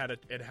 reviews, and it had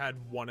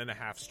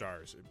 1.5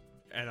 stars,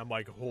 and I'm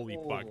like, holy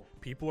fuck,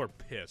 people are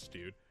pissed,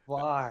 dude.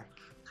 Fuck,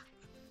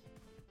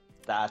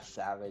 that's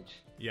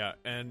savage. Yeah,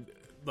 and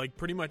like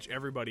pretty much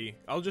everybody.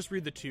 I'll just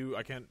read the 2.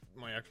 I can't.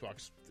 My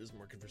Xbox isn't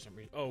working for some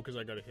reason. Oh, because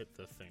I gotta hit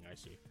the thing. I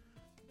see.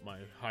 My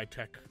high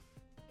tech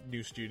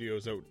new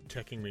studio's out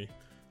teching me.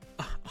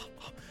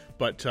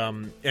 But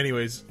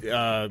anyways,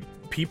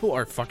 people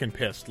are fucking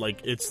pissed.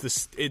 Like it's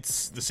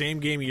the same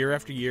game year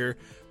after year.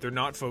 They're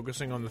not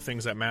focusing on the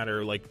things that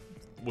matter, like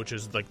which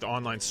is like the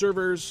online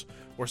servers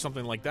or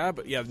something like that.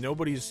 But yeah,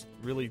 nobody's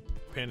really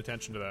paying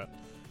attention to that.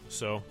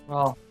 So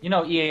well,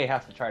 EA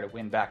has to try to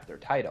win back their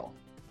title.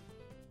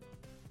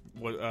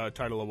 What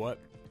title of what?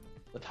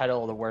 The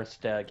title of the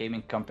worst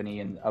gaming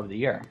company of the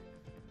year.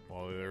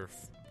 Well,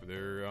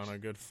 they're on a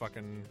good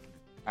fucking...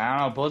 I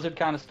don't know. Blizzard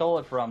kind of stole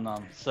it from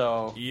them,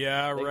 so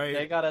yeah, right.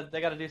 They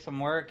gotta do some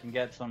work and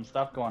get some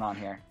stuff going on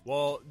here.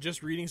 Well,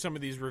 just reading some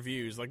of these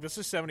reviews, like this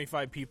is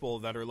 75 people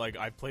that are like,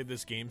 I've played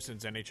this game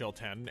since NHL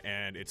 10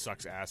 and it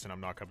sucks ass and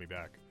I'm not coming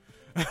back.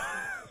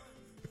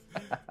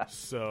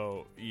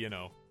 So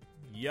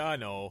yeah, I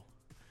know.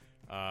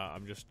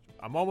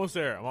 I'm almost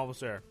there.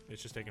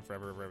 It's just taking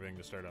forever for everything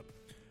to start up.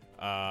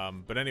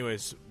 But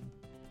anyways,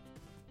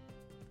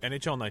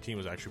 NHL 19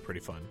 was actually pretty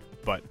fun,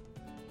 but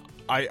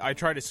I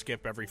try to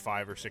skip every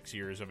 5 or 6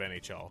 years of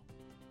NHL,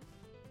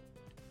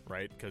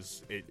 right?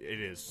 Because it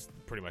is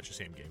pretty much the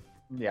same game.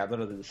 Yeah,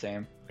 literally the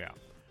same. Yeah.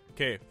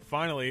 Okay,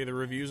 finally, the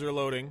reviews are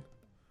loading.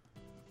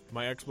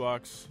 My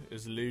Xbox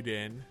is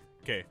loading.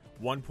 Okay,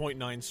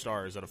 1.9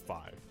 stars out of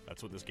 5.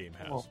 That's what this game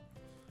has.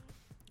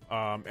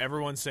 Oh.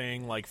 Everyone's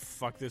saying, like,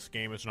 fuck this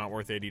game, it's not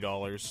worth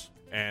 $80.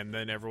 And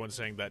then everyone's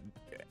saying that,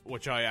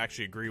 which I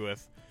actually agree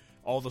with,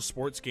 all the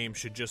sports games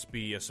should just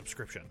be a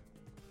subscription.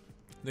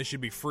 They should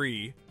be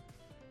free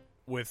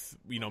with,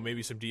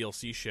 maybe some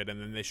DLC shit, and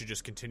then they should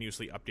just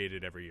continuously update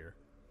it every year.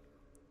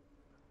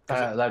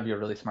 That'd be a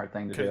really smart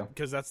thing to do.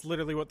 Because that's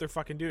literally what they're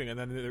fucking doing. And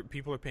then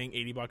people are paying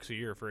 $80 a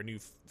year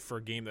for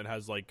a game that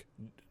has, like,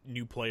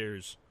 new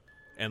players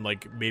and,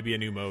 like, maybe a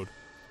new mode.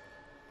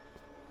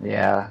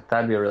 Yeah,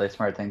 that'd be a really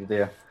smart thing to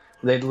do.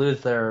 They'd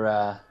lose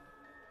their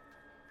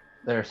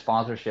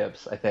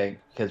sponsorships, I think,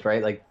 because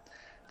right, like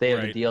they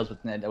have the deals with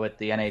the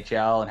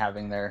NHL and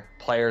having their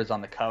players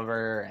on the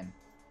cover,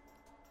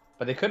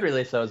 but they could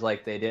release those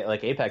like they did,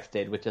 like Apex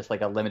did, with just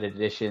like a limited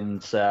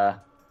editions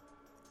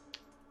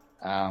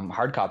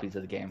hard copies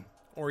of the game.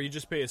 Or you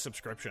just pay a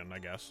subscription, I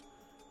guess.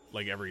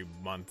 Like every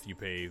month you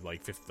pay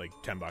like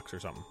 $10 or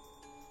something.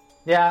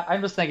 Yeah,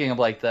 I'm just thinking of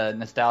like the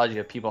nostalgia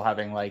of people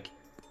having like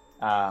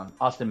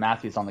Austin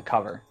Matthews on the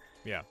cover.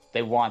 Yeah,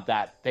 they want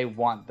that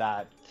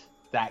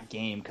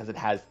game because it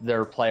has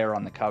their player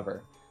on the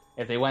cover.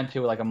 If they went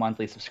to like a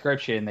monthly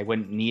subscription, they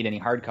wouldn't need any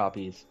hard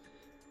copies.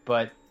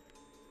 But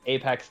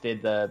Apex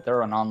did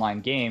they're an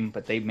online game,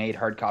 but they made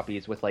hard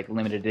copies with like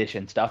limited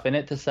edition stuff in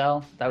it to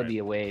sell. That would be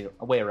a way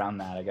around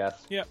that, I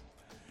guess. Yep.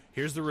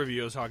 Here's the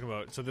review I was talking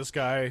about. So this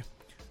guy,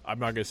 I'm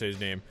not gonna say his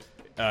name.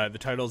 The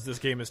title is "This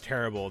game is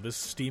terrible. This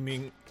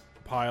steaming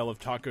pile of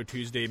Taco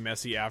Tuesday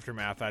messy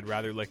aftermath. I'd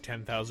rather lick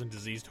 10,000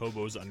 diseased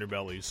hobos'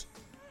 underbellies."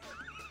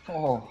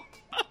 Oh.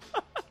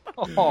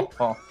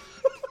 Oh.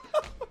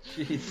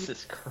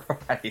 Jesus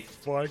Christ.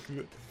 Fuck.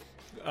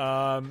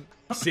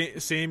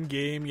 Same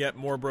game, yet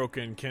more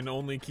broken. Can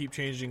only keep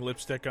changing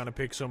lipstick on a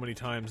pig so many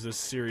times. This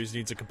series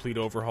needs a complete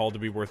overhaul to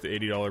be worth the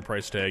 $80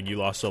 price tag. You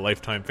lost a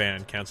lifetime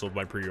fan. Cancelled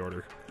by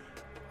pre-order.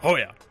 Oh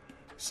yeah.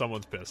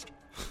 Someone's pissed.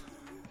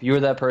 If you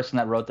were that person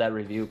that wrote that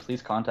review,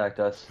 please contact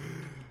us.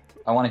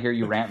 I want to hear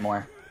you rant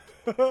more.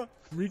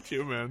 Me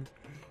too, man.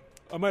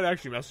 I might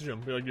actually message him.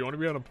 Be like, you want to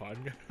be on a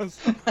podcast?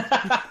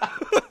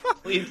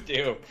 Please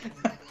do.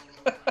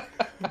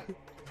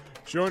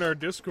 Join our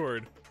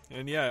Discord.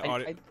 And yeah,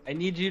 I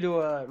need you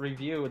to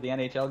review the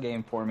NHL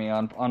game for me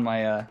on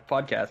my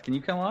podcast. Can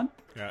you come on?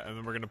 Yeah, and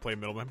then we're gonna play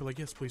middleman. Be like,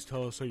 yes, please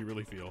tell us how you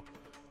really feel.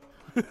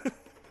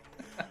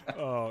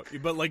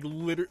 But like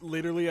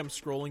literally, I'm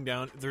scrolling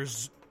down.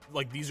 There's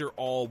like these are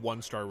all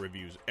 1-star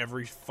reviews.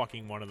 Every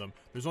fucking one of them.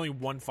 There's only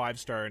 1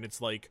 5-star, and it's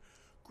like,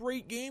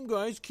 great game,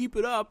 guys, keep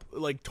it up.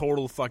 Like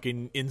total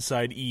fucking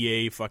inside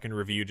EA fucking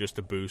review just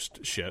to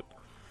boost shit.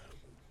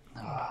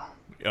 Oh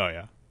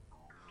yeah.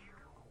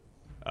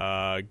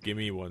 Give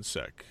me 1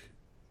 sec.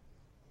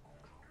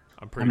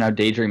 I'm now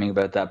daydreaming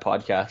about that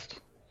podcast.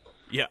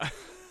 Yeah.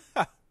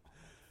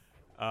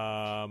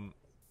 Oh,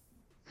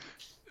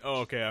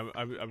 okay.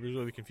 I was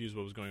really confused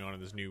what was going on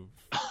in this new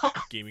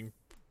gaming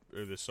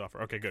or this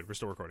software. Okay, good. We're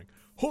still recording.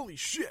 Holy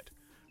shit!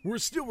 We're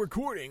still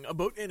recording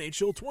about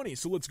NHL 20.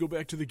 So let's go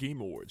back to the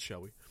Game Awards,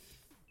 shall we?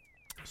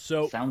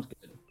 So sounds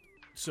good.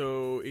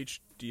 So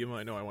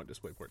HDMI. No, I want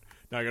DisplayPort.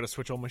 Now I got to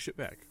switch all my shit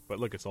back. But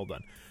look, it's all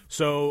done.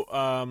 So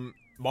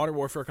Modern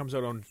Warfare comes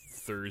out on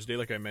Thursday,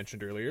 like I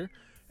mentioned earlier,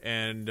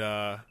 and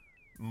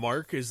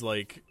Mark's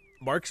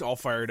all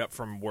fired up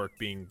from work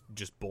being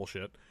just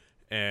bullshit,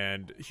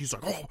 and he's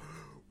like, "Oh,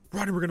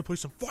 Rodney, we're gonna play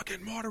some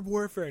fucking Modern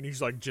Warfare," and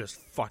he's like just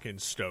fucking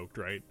stoked,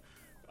 right,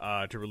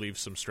 to relieve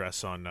some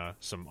stress on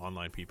some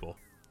online people.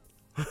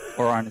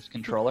 Or on his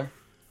controller.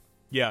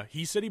 Yeah,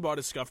 he said he bought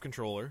a SCUF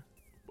controller.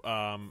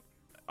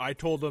 I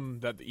told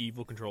him that the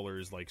Evil controller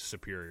is like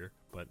superior,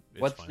 but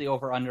it's what's fine. the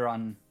over under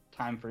on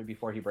time for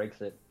before he breaks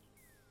it?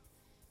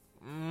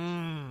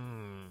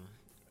 Knowing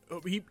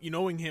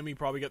him, he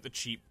probably got the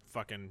cheap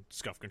fucking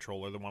SCUF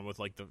controller, the one with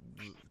like the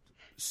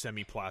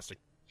semi-plastic.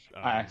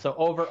 All right, so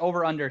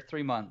over under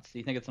 3 months. Do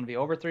you think it's going to be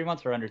over 3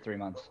 months or under 3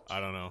 months? I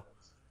don't know.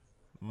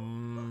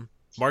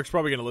 Mark's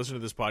probably going to listen to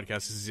this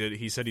podcast.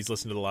 He said he's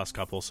listened to the last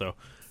couple. So,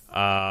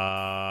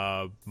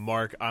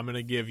 Mark, I'm going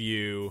to give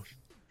you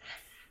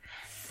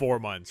 4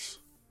 months.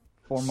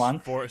 4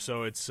 months?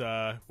 So it's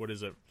what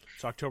is it?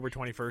 It's October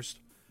 21st,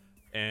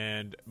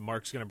 and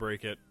Mark's going to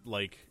break it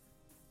like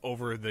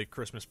over the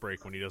Christmas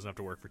break when he doesn't have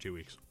to work for 2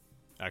 weeks.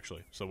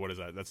 Actually, so what is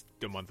that? That's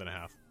a month and a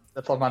half.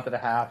 That's a month and a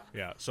half.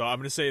 Yeah, so I'm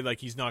going to say like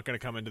he's not going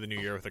to come into the new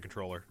year with a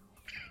controller.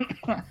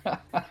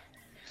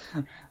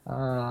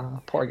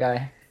 Poor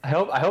guy. I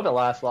hope it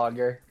lasts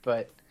longer,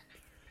 but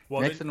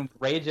mixing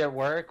rage at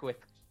work with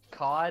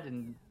COD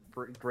and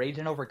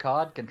raging over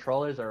COD,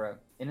 controllers are an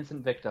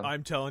innocent victim.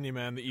 I'm telling you,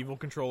 man, the Evil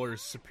controller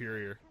is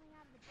superior.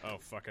 Oh,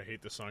 fuck, I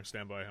hate this song.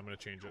 Stand by. I'm going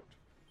to change it.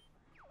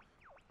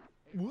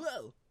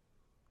 Whoa!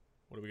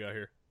 What do we got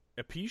here?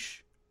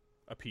 Apiche?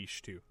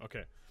 Apiche, too.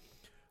 Okay.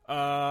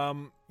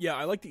 Yeah,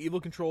 I like the Evil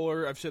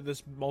controller. I've said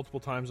this multiple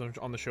times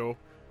on the show,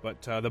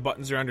 but the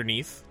buttons are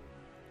underneath,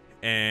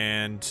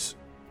 and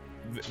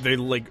they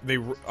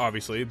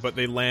obviously, but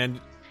they land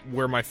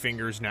where my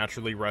fingers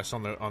naturally rest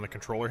on the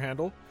controller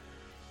handle.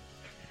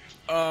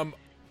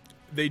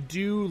 They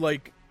do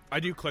I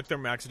do click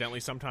them accidentally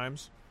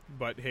sometimes,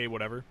 but hey,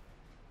 whatever.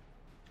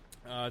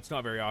 It's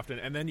not very often.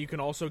 And then you can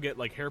also get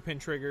like hairpin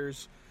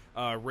triggers,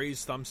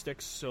 raised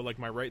thumbsticks. So like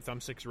my right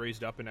thumbstick's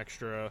raised up an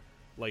extra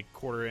like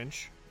 1/4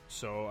 inch,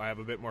 so I have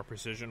a bit more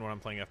precision when I'm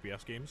playing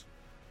FPS games.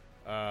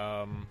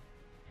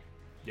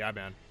 Yeah,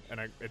 man,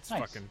 and it's nice.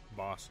 Fucking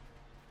boss.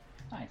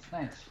 Nice.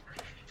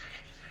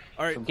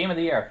 All right, so game of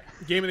the year.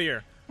 Game of the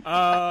year.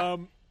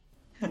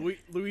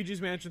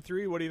 Luigi's Mansion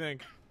 3. What do you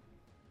think?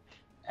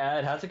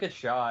 It has a good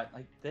shot.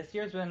 Like this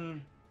year's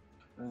been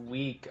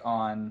weak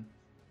on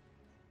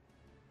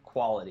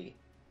quality.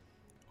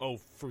 Oh,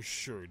 for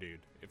sure, dude.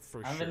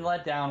 I've been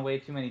let down way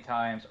too many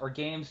times, or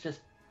games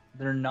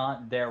they're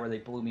not there where they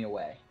blew me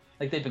away.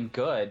 Like they've been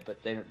good,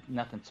 but they're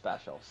nothing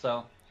special.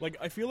 So like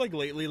I feel like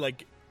lately,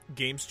 like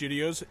game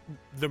studios,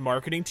 the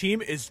marketing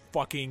team is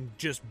fucking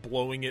just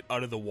blowing it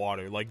out of the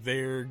water. Like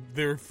they're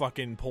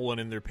fucking pulling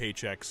in their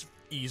paychecks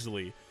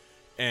easily,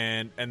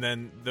 and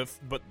then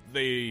but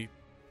they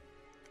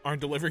aren't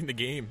delivering the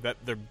game that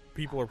the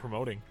people are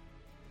promoting.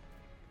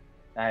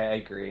 I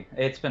agree.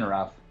 It's been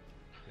rough.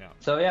 Yeah.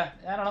 So yeah,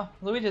 I don't know.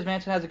 Luigi's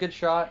Mansion has a good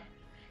shot.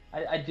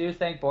 I do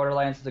think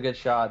Borderlands is a good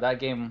shot. That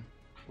game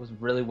was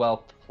really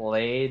well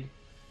played.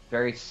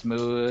 very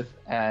smooth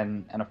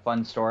and a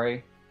fun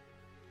story.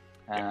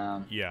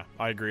 Yeah,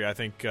 I agree. I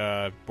think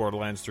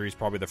Borderlands 3 is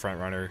probably the front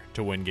runner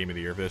to win Game of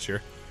the Year this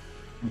year.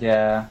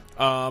 Yeah.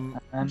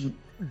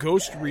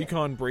 Ghost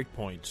Recon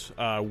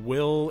Breakpoint.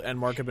 Will and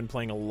Mark have been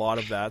playing a lot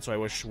of that, so I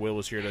wish Will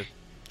was here to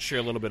share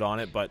a little bit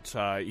on it, but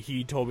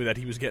he told me that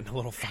he was getting a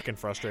little fucking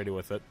frustrated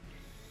with it.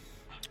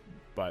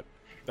 But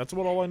that's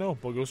about all I know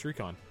about Ghost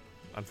Recon,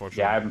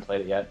 unfortunately. Yeah, I haven't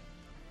played it yet.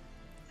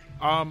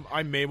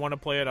 I may want to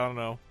play it, I don't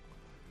know.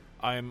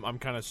 I'm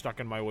kind of stuck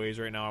in my ways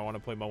right now. I want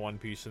to play my One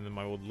Piece and then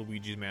my old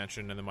Luigi's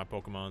Mansion and then my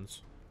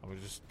Pokemons.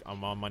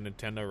 I'm on my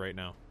Nintendo right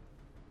now.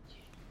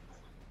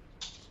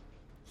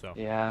 So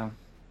yeah,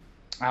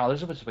 oh,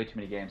 there's just way too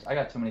many games. I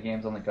got too many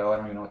games on the go. I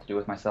don't even know what to do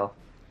with myself.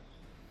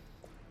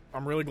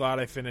 I'm really glad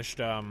I finished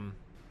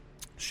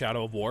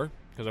Shadow of War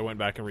because I went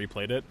back and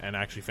replayed it and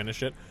actually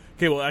finished it.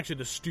 Okay, well, actually,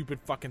 the stupid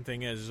fucking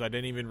thing is I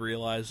didn't even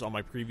realize on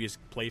my previous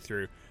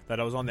playthrough that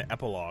I was on the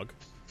epilogue.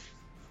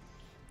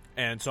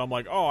 And so I'm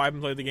like, oh, I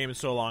haven't played the game in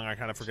so long, I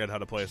kind of forget how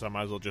to play, so I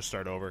might as well just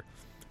start over.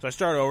 So I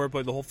started over,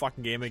 played the whole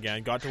fucking game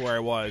again, got to where I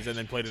was, and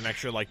then played an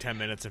extra, 10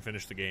 minutes and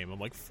finished the game. I'm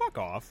like, fuck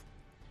off.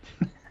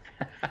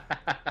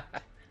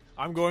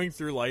 I'm going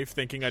through life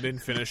thinking I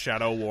didn't finish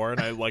Shadow of War,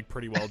 and I,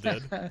 pretty well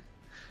did.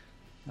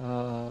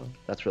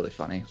 That's really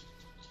funny.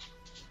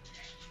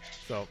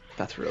 So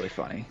that's really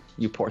funny.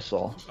 You poor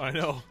soul. I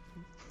know.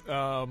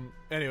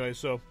 Anyway,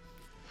 so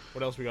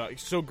what else we got?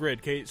 So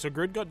Grid, Kate. So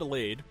Grid got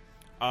delayed.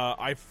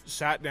 I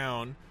sat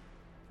down,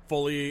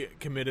 fully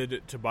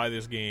committed to buy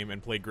this game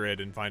and play Grid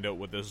and find out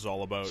what this is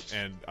all about.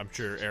 And I'm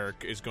sure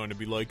Eric is going to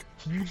be like,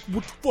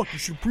 "What the fuck? You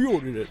should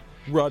pre-order it,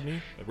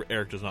 Rodney."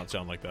 Eric does not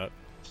sound like that.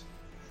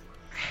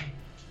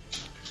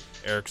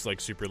 Eric's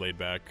super laid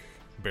back,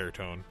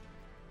 baritone.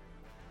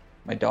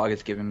 My dog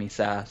is giving me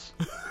sass.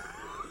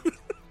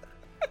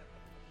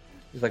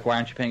 He's like, "Why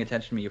aren't you paying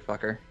attention to me, you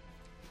fucker?"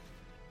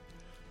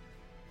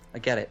 I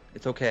get it.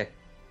 It's okay.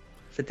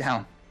 Sit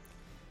down.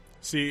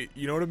 See,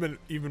 you know what would have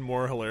been even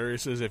more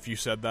hilarious is if you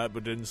said that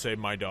but didn't say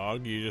my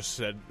dog. You just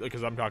said,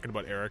 because I'm talking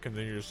about Eric, and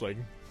then you're just like,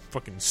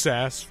 fucking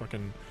sass,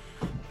 fucking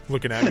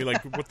looking at me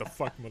like, what the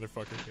fuck,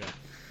 motherfucker?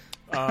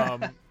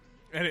 Yeah.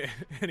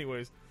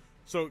 Anyways,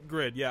 so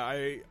Grid, yeah,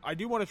 I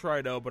do want to try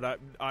it out, but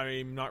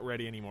I'm not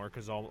ready anymore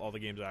because all the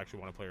games I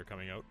actually want to play are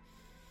coming out.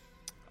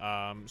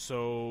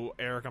 So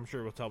Eric, I'm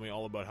sure will tell me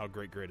all about how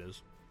great Grid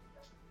is.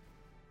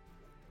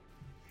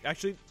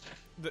 Actually,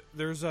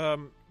 there's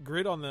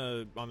Grid on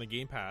the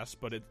Game Pass,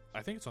 but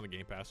I think it's on the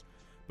Game Pass,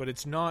 but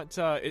it's not.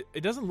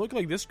 It doesn't look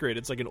like this Grid.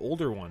 It's like an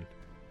older one.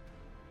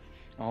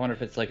 I wonder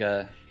if it's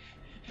the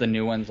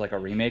new one's like a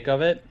remake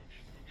of it.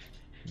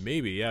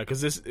 Maybe, yeah,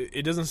 because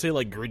it doesn't say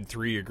Grid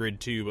 3 or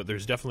Grid 2, but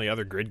there's definitely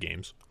other Grid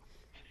games.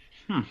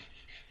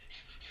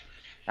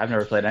 I've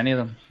never played any of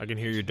them. I can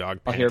hear your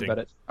dog panting. I'll hear about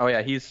it. Oh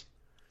yeah, he's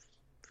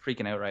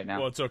freaking out right now.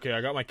 Well, it's okay.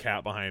 I got my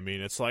cat behind me,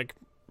 and it's like,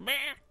 meh.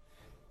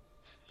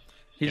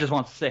 He just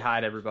wants to say hi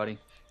to everybody.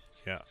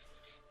 Yeah.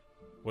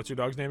 What's your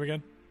dog's name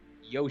again?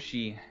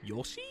 Yoshi.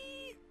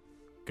 Yoshi?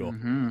 Cool.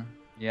 Mm-hmm.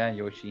 Yeah,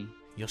 Yoshi.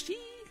 Yoshi?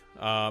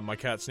 My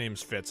cat's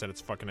name's Fitz, and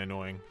it's fucking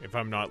annoying. If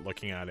I'm not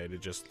looking at it,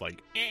 it's just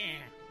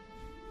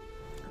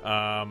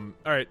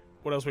Alright,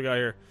 what else we got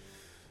here?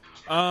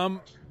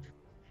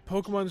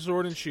 Pokemon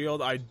Sword and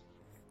Shield, I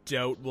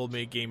doubt will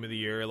make Game of the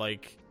Year.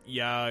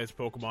 Yeah, it's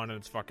Pokemon and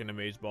it's fucking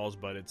Amazeballs,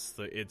 but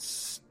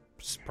it's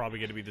probably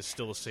going to be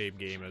still the same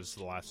game as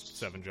the last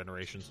 7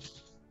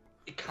 generations.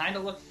 It kind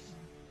of looks...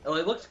 Well,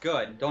 it looks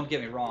good, don't get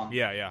me wrong.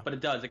 Yeah. But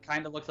it does. It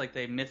kind of looks like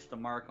they missed the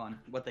mark on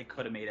what they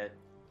could have made it.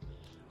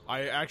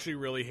 I actually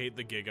really hate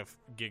the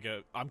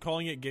Giga... I'm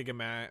calling it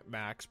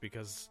Gigamax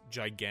because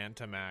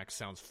Gigantamax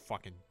sounds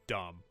fucking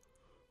dumb.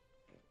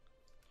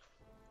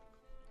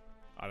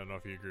 I don't know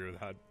if you agree with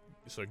that.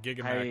 So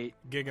Gigamax I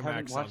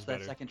haven't watched that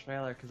better. second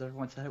trailer because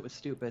everyone said it was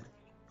stupid.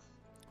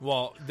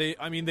 Well, they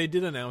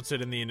did announce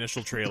it in the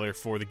initial trailer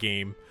for the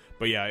game,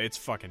 but yeah, it's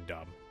fucking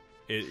dumb.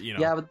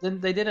 Yeah, but then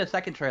they did a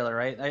second trailer,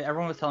 right?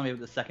 Everyone was telling me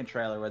about the second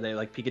trailer where they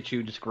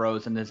Pikachu just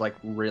grows and is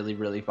really,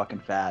 really fucking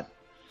fat,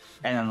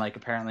 and then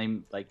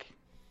apparently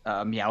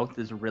Meowth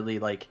is really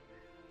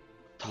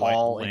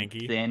tall lanky,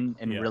 and thin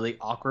and really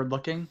awkward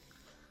looking.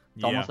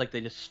 It's almost like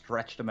they just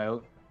stretched him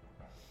out.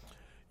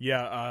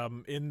 Yeah,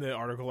 in the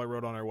article I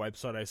wrote on our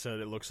website, I said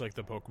it looks like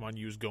the Pokemon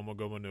used Gomu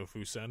Gomu no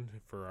Fusen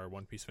for our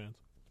One Piece fans.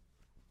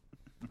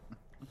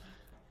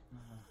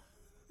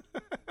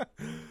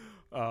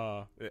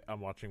 I'm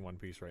watching One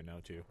Piece right now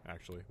too,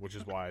 actually, which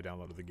is why I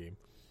downloaded the game.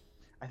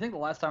 I think the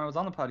last time I was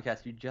on the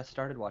podcast, you just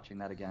started watching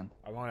that again.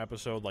 I'm on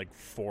episode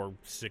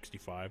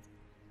 465.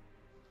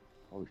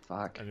 Holy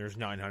fuck! And there's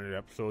 900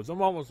 episodes.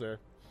 I'm almost there.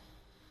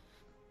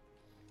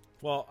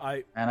 Well,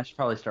 I should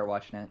probably start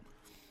watching it.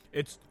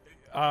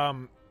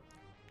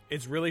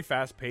 It's really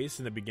fast paced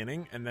in the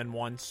beginning, and then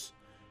once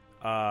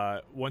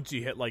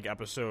you hit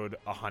episode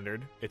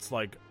 100, it's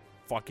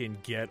fucking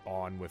get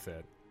on with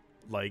it.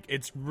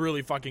 It's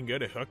really fucking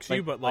good. It hooks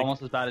you, but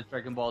almost as bad as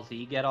Dragon Ball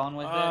Z. Get on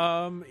with it.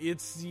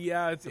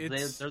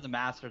 They're the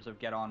masters of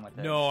get on with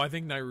it. No, I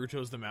think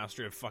Naruto's the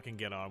master of fucking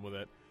get on with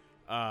it.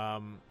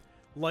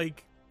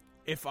 Like,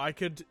 if I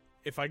could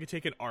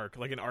take an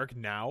arc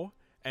now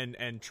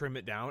and trim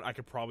it down, I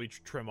could probably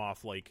trim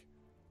off like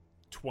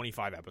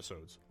 25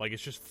 episodes. Like,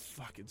 it's just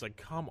it's like,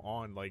 come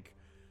on, like,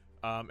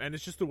 and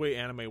it's just the way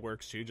anime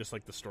works too, just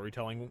like the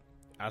storytelling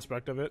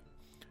aspect of it,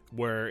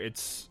 where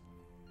it's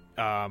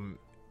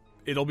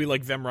it'll be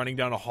like them running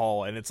down a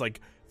hall, and it's like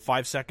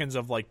 5 seconds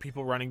of like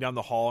people running down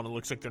the hall, and it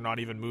looks like they're not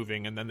even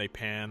moving, and then they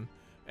pan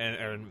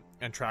and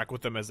track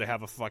with them as they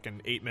have a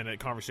fucking 8-minute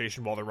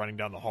conversation while they're running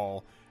down the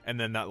hall, and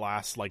then that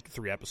lasts like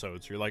 3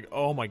 episodes. You're like,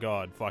 oh my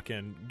god,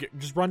 fucking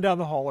just run down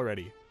the hall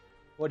already.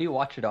 What do you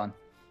watch it on?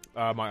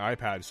 My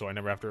iPad, so I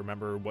never have to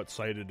remember what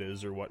site it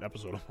is or what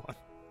episode I'm on.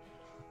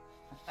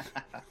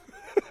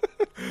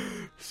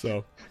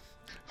 So,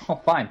 oh,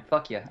 fine,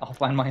 fuck yeah, I'll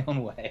find my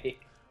own way.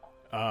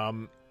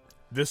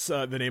 This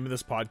the name of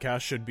this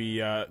podcast should be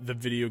the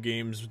Video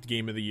Games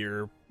Game of the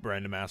Year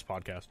Random Ass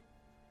Podcast.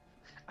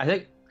 I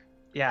think,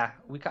 yeah,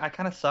 I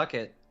kind of suck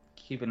at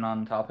keeping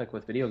on topic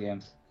with video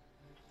games.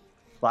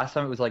 Last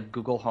time it was like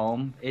Google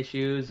Home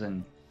issues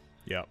and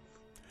yeah.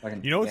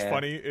 You know what's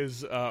funny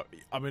is I'm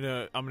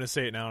gonna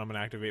say it now, and I'm gonna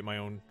activate my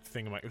own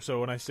thing in my.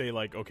 So when I say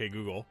like, okay,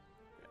 Google,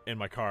 in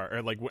my car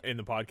or like in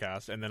the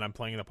podcast, and then I'm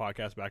playing the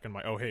podcast back in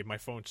my my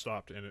phone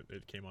stopped and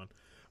it came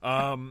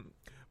on.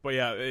 But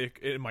yeah,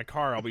 in my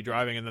car I'll be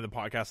driving, and then the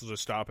podcast will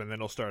just stop, and then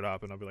it'll start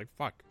up, and I'll be like,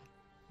 fuck,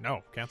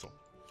 no, cancel.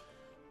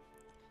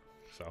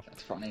 So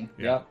that's funny.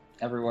 Yeah. Yep,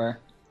 everywhere.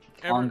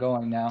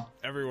 Ongoing now.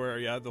 Everywhere,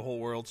 yeah. The whole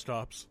world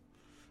stops.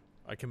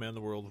 I command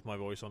the world with my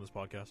voice on this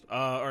podcast.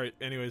 All right.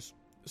 Anyways.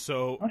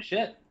 So, oh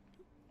shit!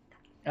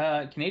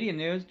 Canadian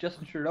news: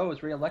 Justin Trudeau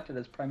was re-elected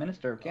as Prime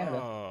Minister of Canada.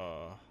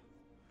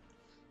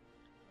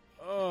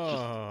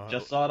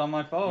 Just saw it on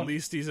my phone. At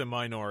least he's a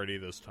minority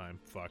this time.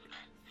 Fuck.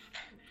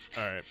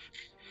 All right.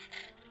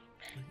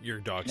 Your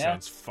dog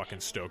sounds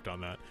fucking stoked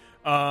on that.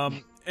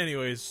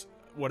 Anyways,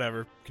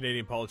 whatever.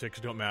 Canadian politics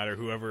don't matter.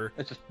 Whoever.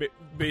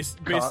 It's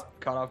just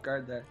caught off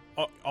guard there.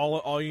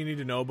 All you need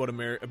to know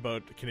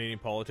about Canadian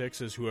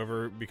politics is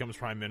whoever becomes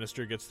Prime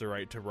Minister gets the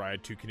right to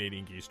ride 2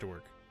 Canadian geese to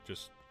work.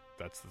 Just,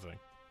 that's the thing.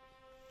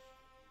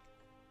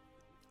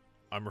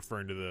 I'm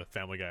referring to the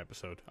Family Guy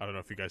episode. I don't know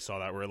if you guys saw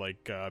that, where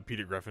like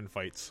Peter Griffin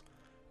fights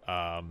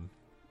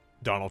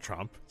Donald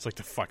Trump. It's like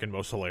the fucking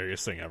most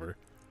hilarious thing ever.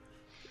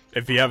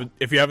 If you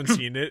haven't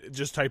seen it,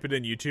 just type it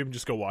in YouTube and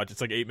just go watch.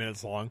 It's like 8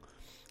 minutes long.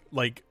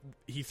 Like,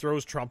 he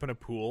throws Trump in a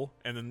pool,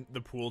 and then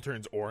the pool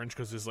turns orange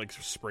because his like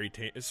spray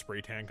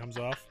tan comes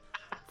off.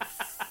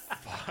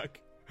 Fuck.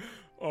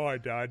 Oh, I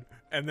died.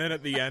 And then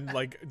at the end,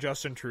 like,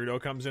 Justin Trudeau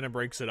comes in and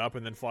breaks it up,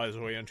 and then flies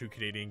away on 2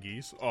 Canadian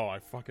geese. Oh, I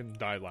fucking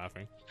died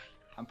laughing.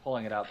 I'm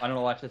pulling it up. I'm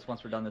gonna watch this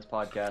once we're done this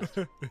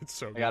podcast. It's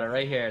so good. I got it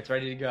right here. It's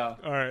ready to go.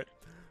 All right.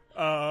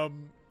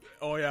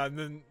 Oh yeah, and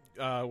then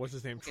what's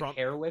his name? Trump.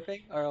 Hair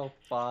whipping? Oh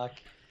fuck.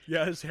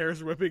 Yeah, his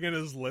hair's whipping and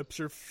his lips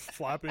are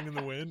flapping in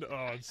the wind.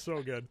 Oh, it's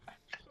so good.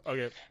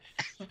 Okay.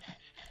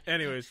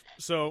 Anyways,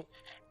 so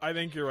I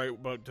think you're right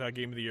about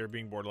Game of the Year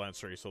being Borderlands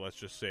 3, so let's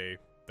just say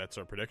that's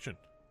our prediction.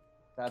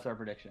 That's our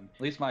prediction.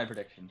 At least my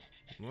prediction.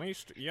 At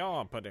least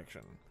your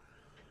prediction.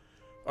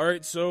 All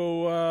right,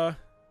 so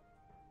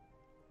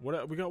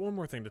we got one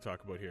more thing to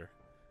talk about here.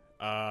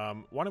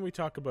 Why don't we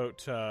talk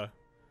about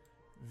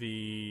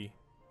the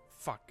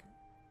fuck?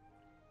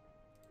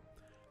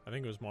 I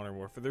think it was Modern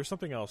Warfare. There's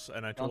something else,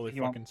 and I totally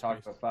fucking talk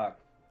about fuck.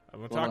 I'm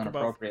gonna talk about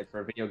inappropriate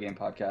for a video game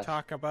podcast.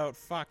 Talk about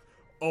fuck.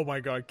 Oh my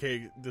god,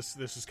 Kay, this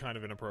is kind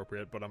of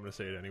inappropriate, but I'm gonna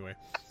say it anyway.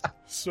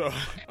 So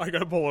I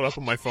gotta pull it up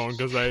on my phone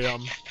because I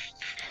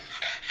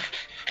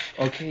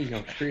Okay,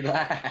 yo,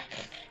 relax.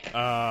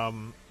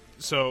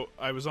 So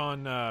I was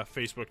on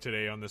Facebook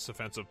today on this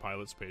Offensive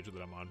Pilots page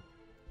that I'm on.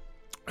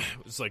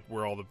 It's like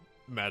where all the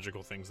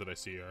magical things that I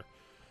see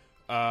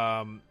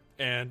are.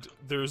 And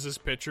there's this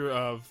picture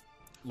of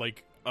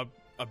like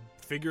a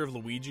figure of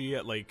Luigi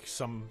at like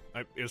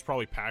it was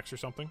probably PAX or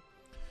something.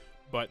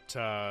 But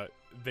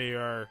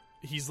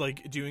he's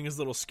like doing his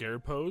little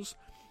scared pose,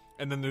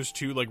 and then there's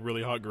 2 like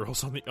really hot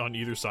girls on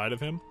either side of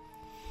him.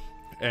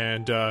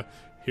 And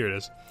here it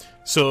is.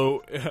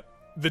 So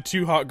the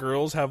 2 hot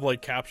girls have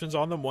like captions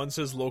on them. One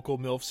says "Local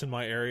MILFs in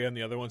my area," and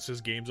the other one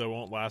says "Games I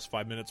won't last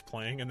 5 minutes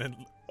playing." And then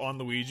on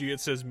Luigi it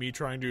says "Me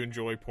trying to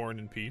enjoy porn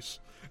in peace."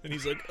 And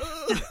he's like,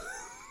 ugh.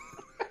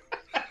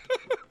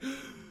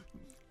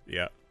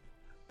 Yeah,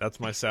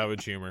 that's my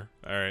savage humor.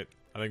 All right,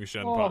 I think we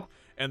should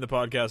end the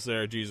podcast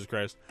there. Jesus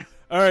Christ.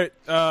 All right,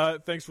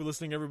 thanks for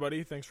listening,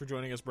 everybody. Thanks for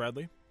joining us,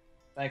 Bradley.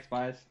 Thanks,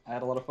 Miles. I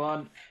had a lot of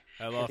fun.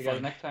 See you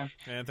guys next time.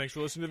 And thanks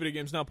for listening to the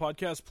Video Games Now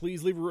podcast.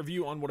 Please leave a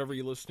review on whatever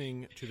you're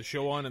listening to the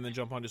show on, and then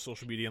jump onto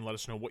social media and let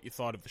us know what you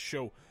thought of the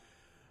show.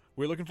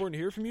 We're looking forward to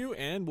hear from you,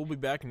 and we'll be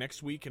back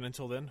next week. And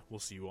until then, we'll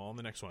see you all in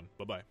the next one.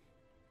 Bye-bye.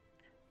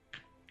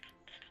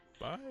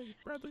 Bye,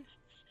 Bradley.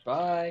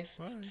 Bye.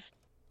 Bye.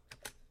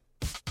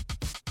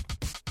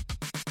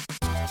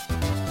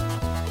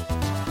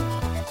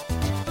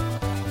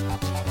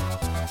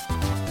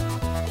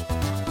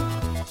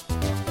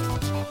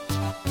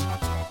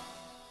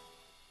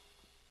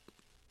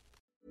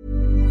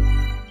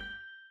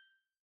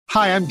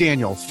 Hi, I'm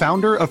Daniel,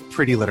 founder of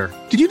Pretty Litter.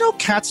 Did you know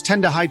cats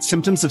tend to hide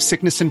symptoms of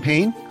sickness and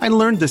pain? I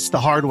learned this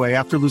the hard way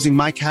after losing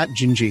my cat,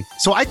 Gingy.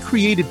 So I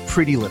created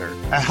Pretty Litter,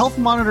 a health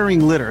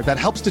monitoring litter that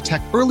helps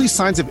detect early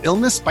signs of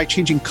illness by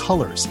changing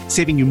colors,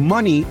 saving you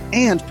money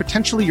and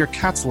potentially your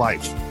cat's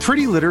life.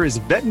 Pretty Litter is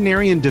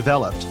veterinarian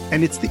developed,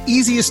 and it's the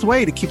easiest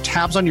way to keep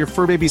tabs on your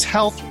fur baby's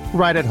health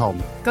right at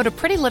home. Go to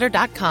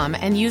prettylitter.com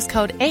and use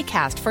code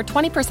ACAST for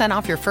 20%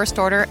 off your first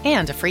order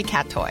and a free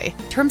cat toy.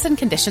 Terms and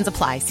conditions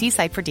apply. See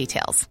site for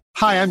details.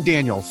 Hi, I'm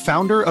Daniel,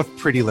 founder of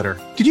Pretty Litter.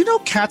 Did you know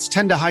cats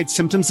tend to hide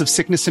symptoms of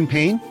sickness and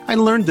pain? I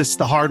learned this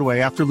the hard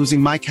way after losing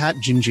my cat,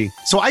 Gingy.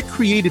 So I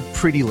created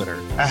Pretty Litter,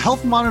 a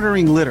health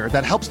monitoring litter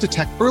that helps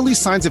detect early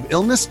signs of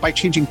illness by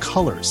changing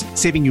colors,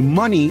 saving you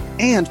money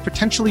and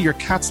potentially your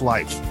cat's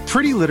life.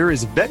 Pretty Litter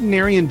is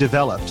veterinarian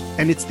developed,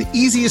 and it's the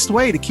easiest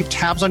way to keep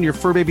tabs on your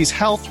fur baby's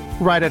health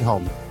right at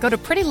home. Go to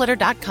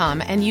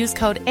prettylitter.com and use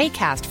code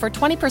ACAST for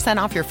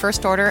 20% off your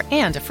first order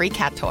and a free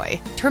cat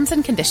toy. Terms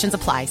and conditions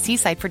apply. See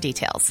site for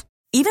details.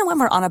 Even when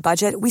we're on a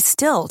budget, we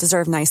still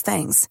deserve nice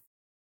things.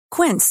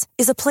 Quince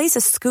is a place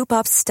to scoop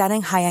up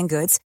stunning high-end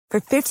goods for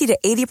 50 to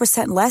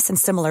 80% less than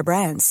similar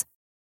brands.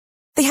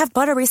 They have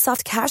buttery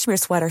soft cashmere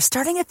sweaters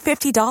starting at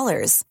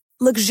 $50,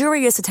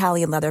 luxurious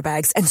Italian leather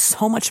bags, and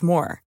so much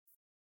more.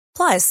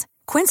 Plus,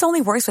 Quince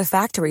only works with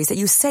factories that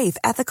use safe,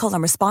 ethical,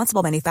 and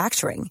responsible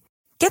manufacturing.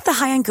 Get the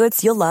high-end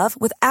goods you'll love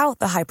without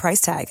the high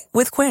price tag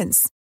with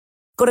Quince.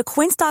 Go to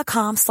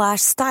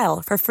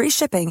quince.com/style for free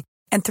shipping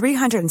and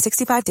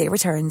 365-day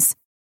returns.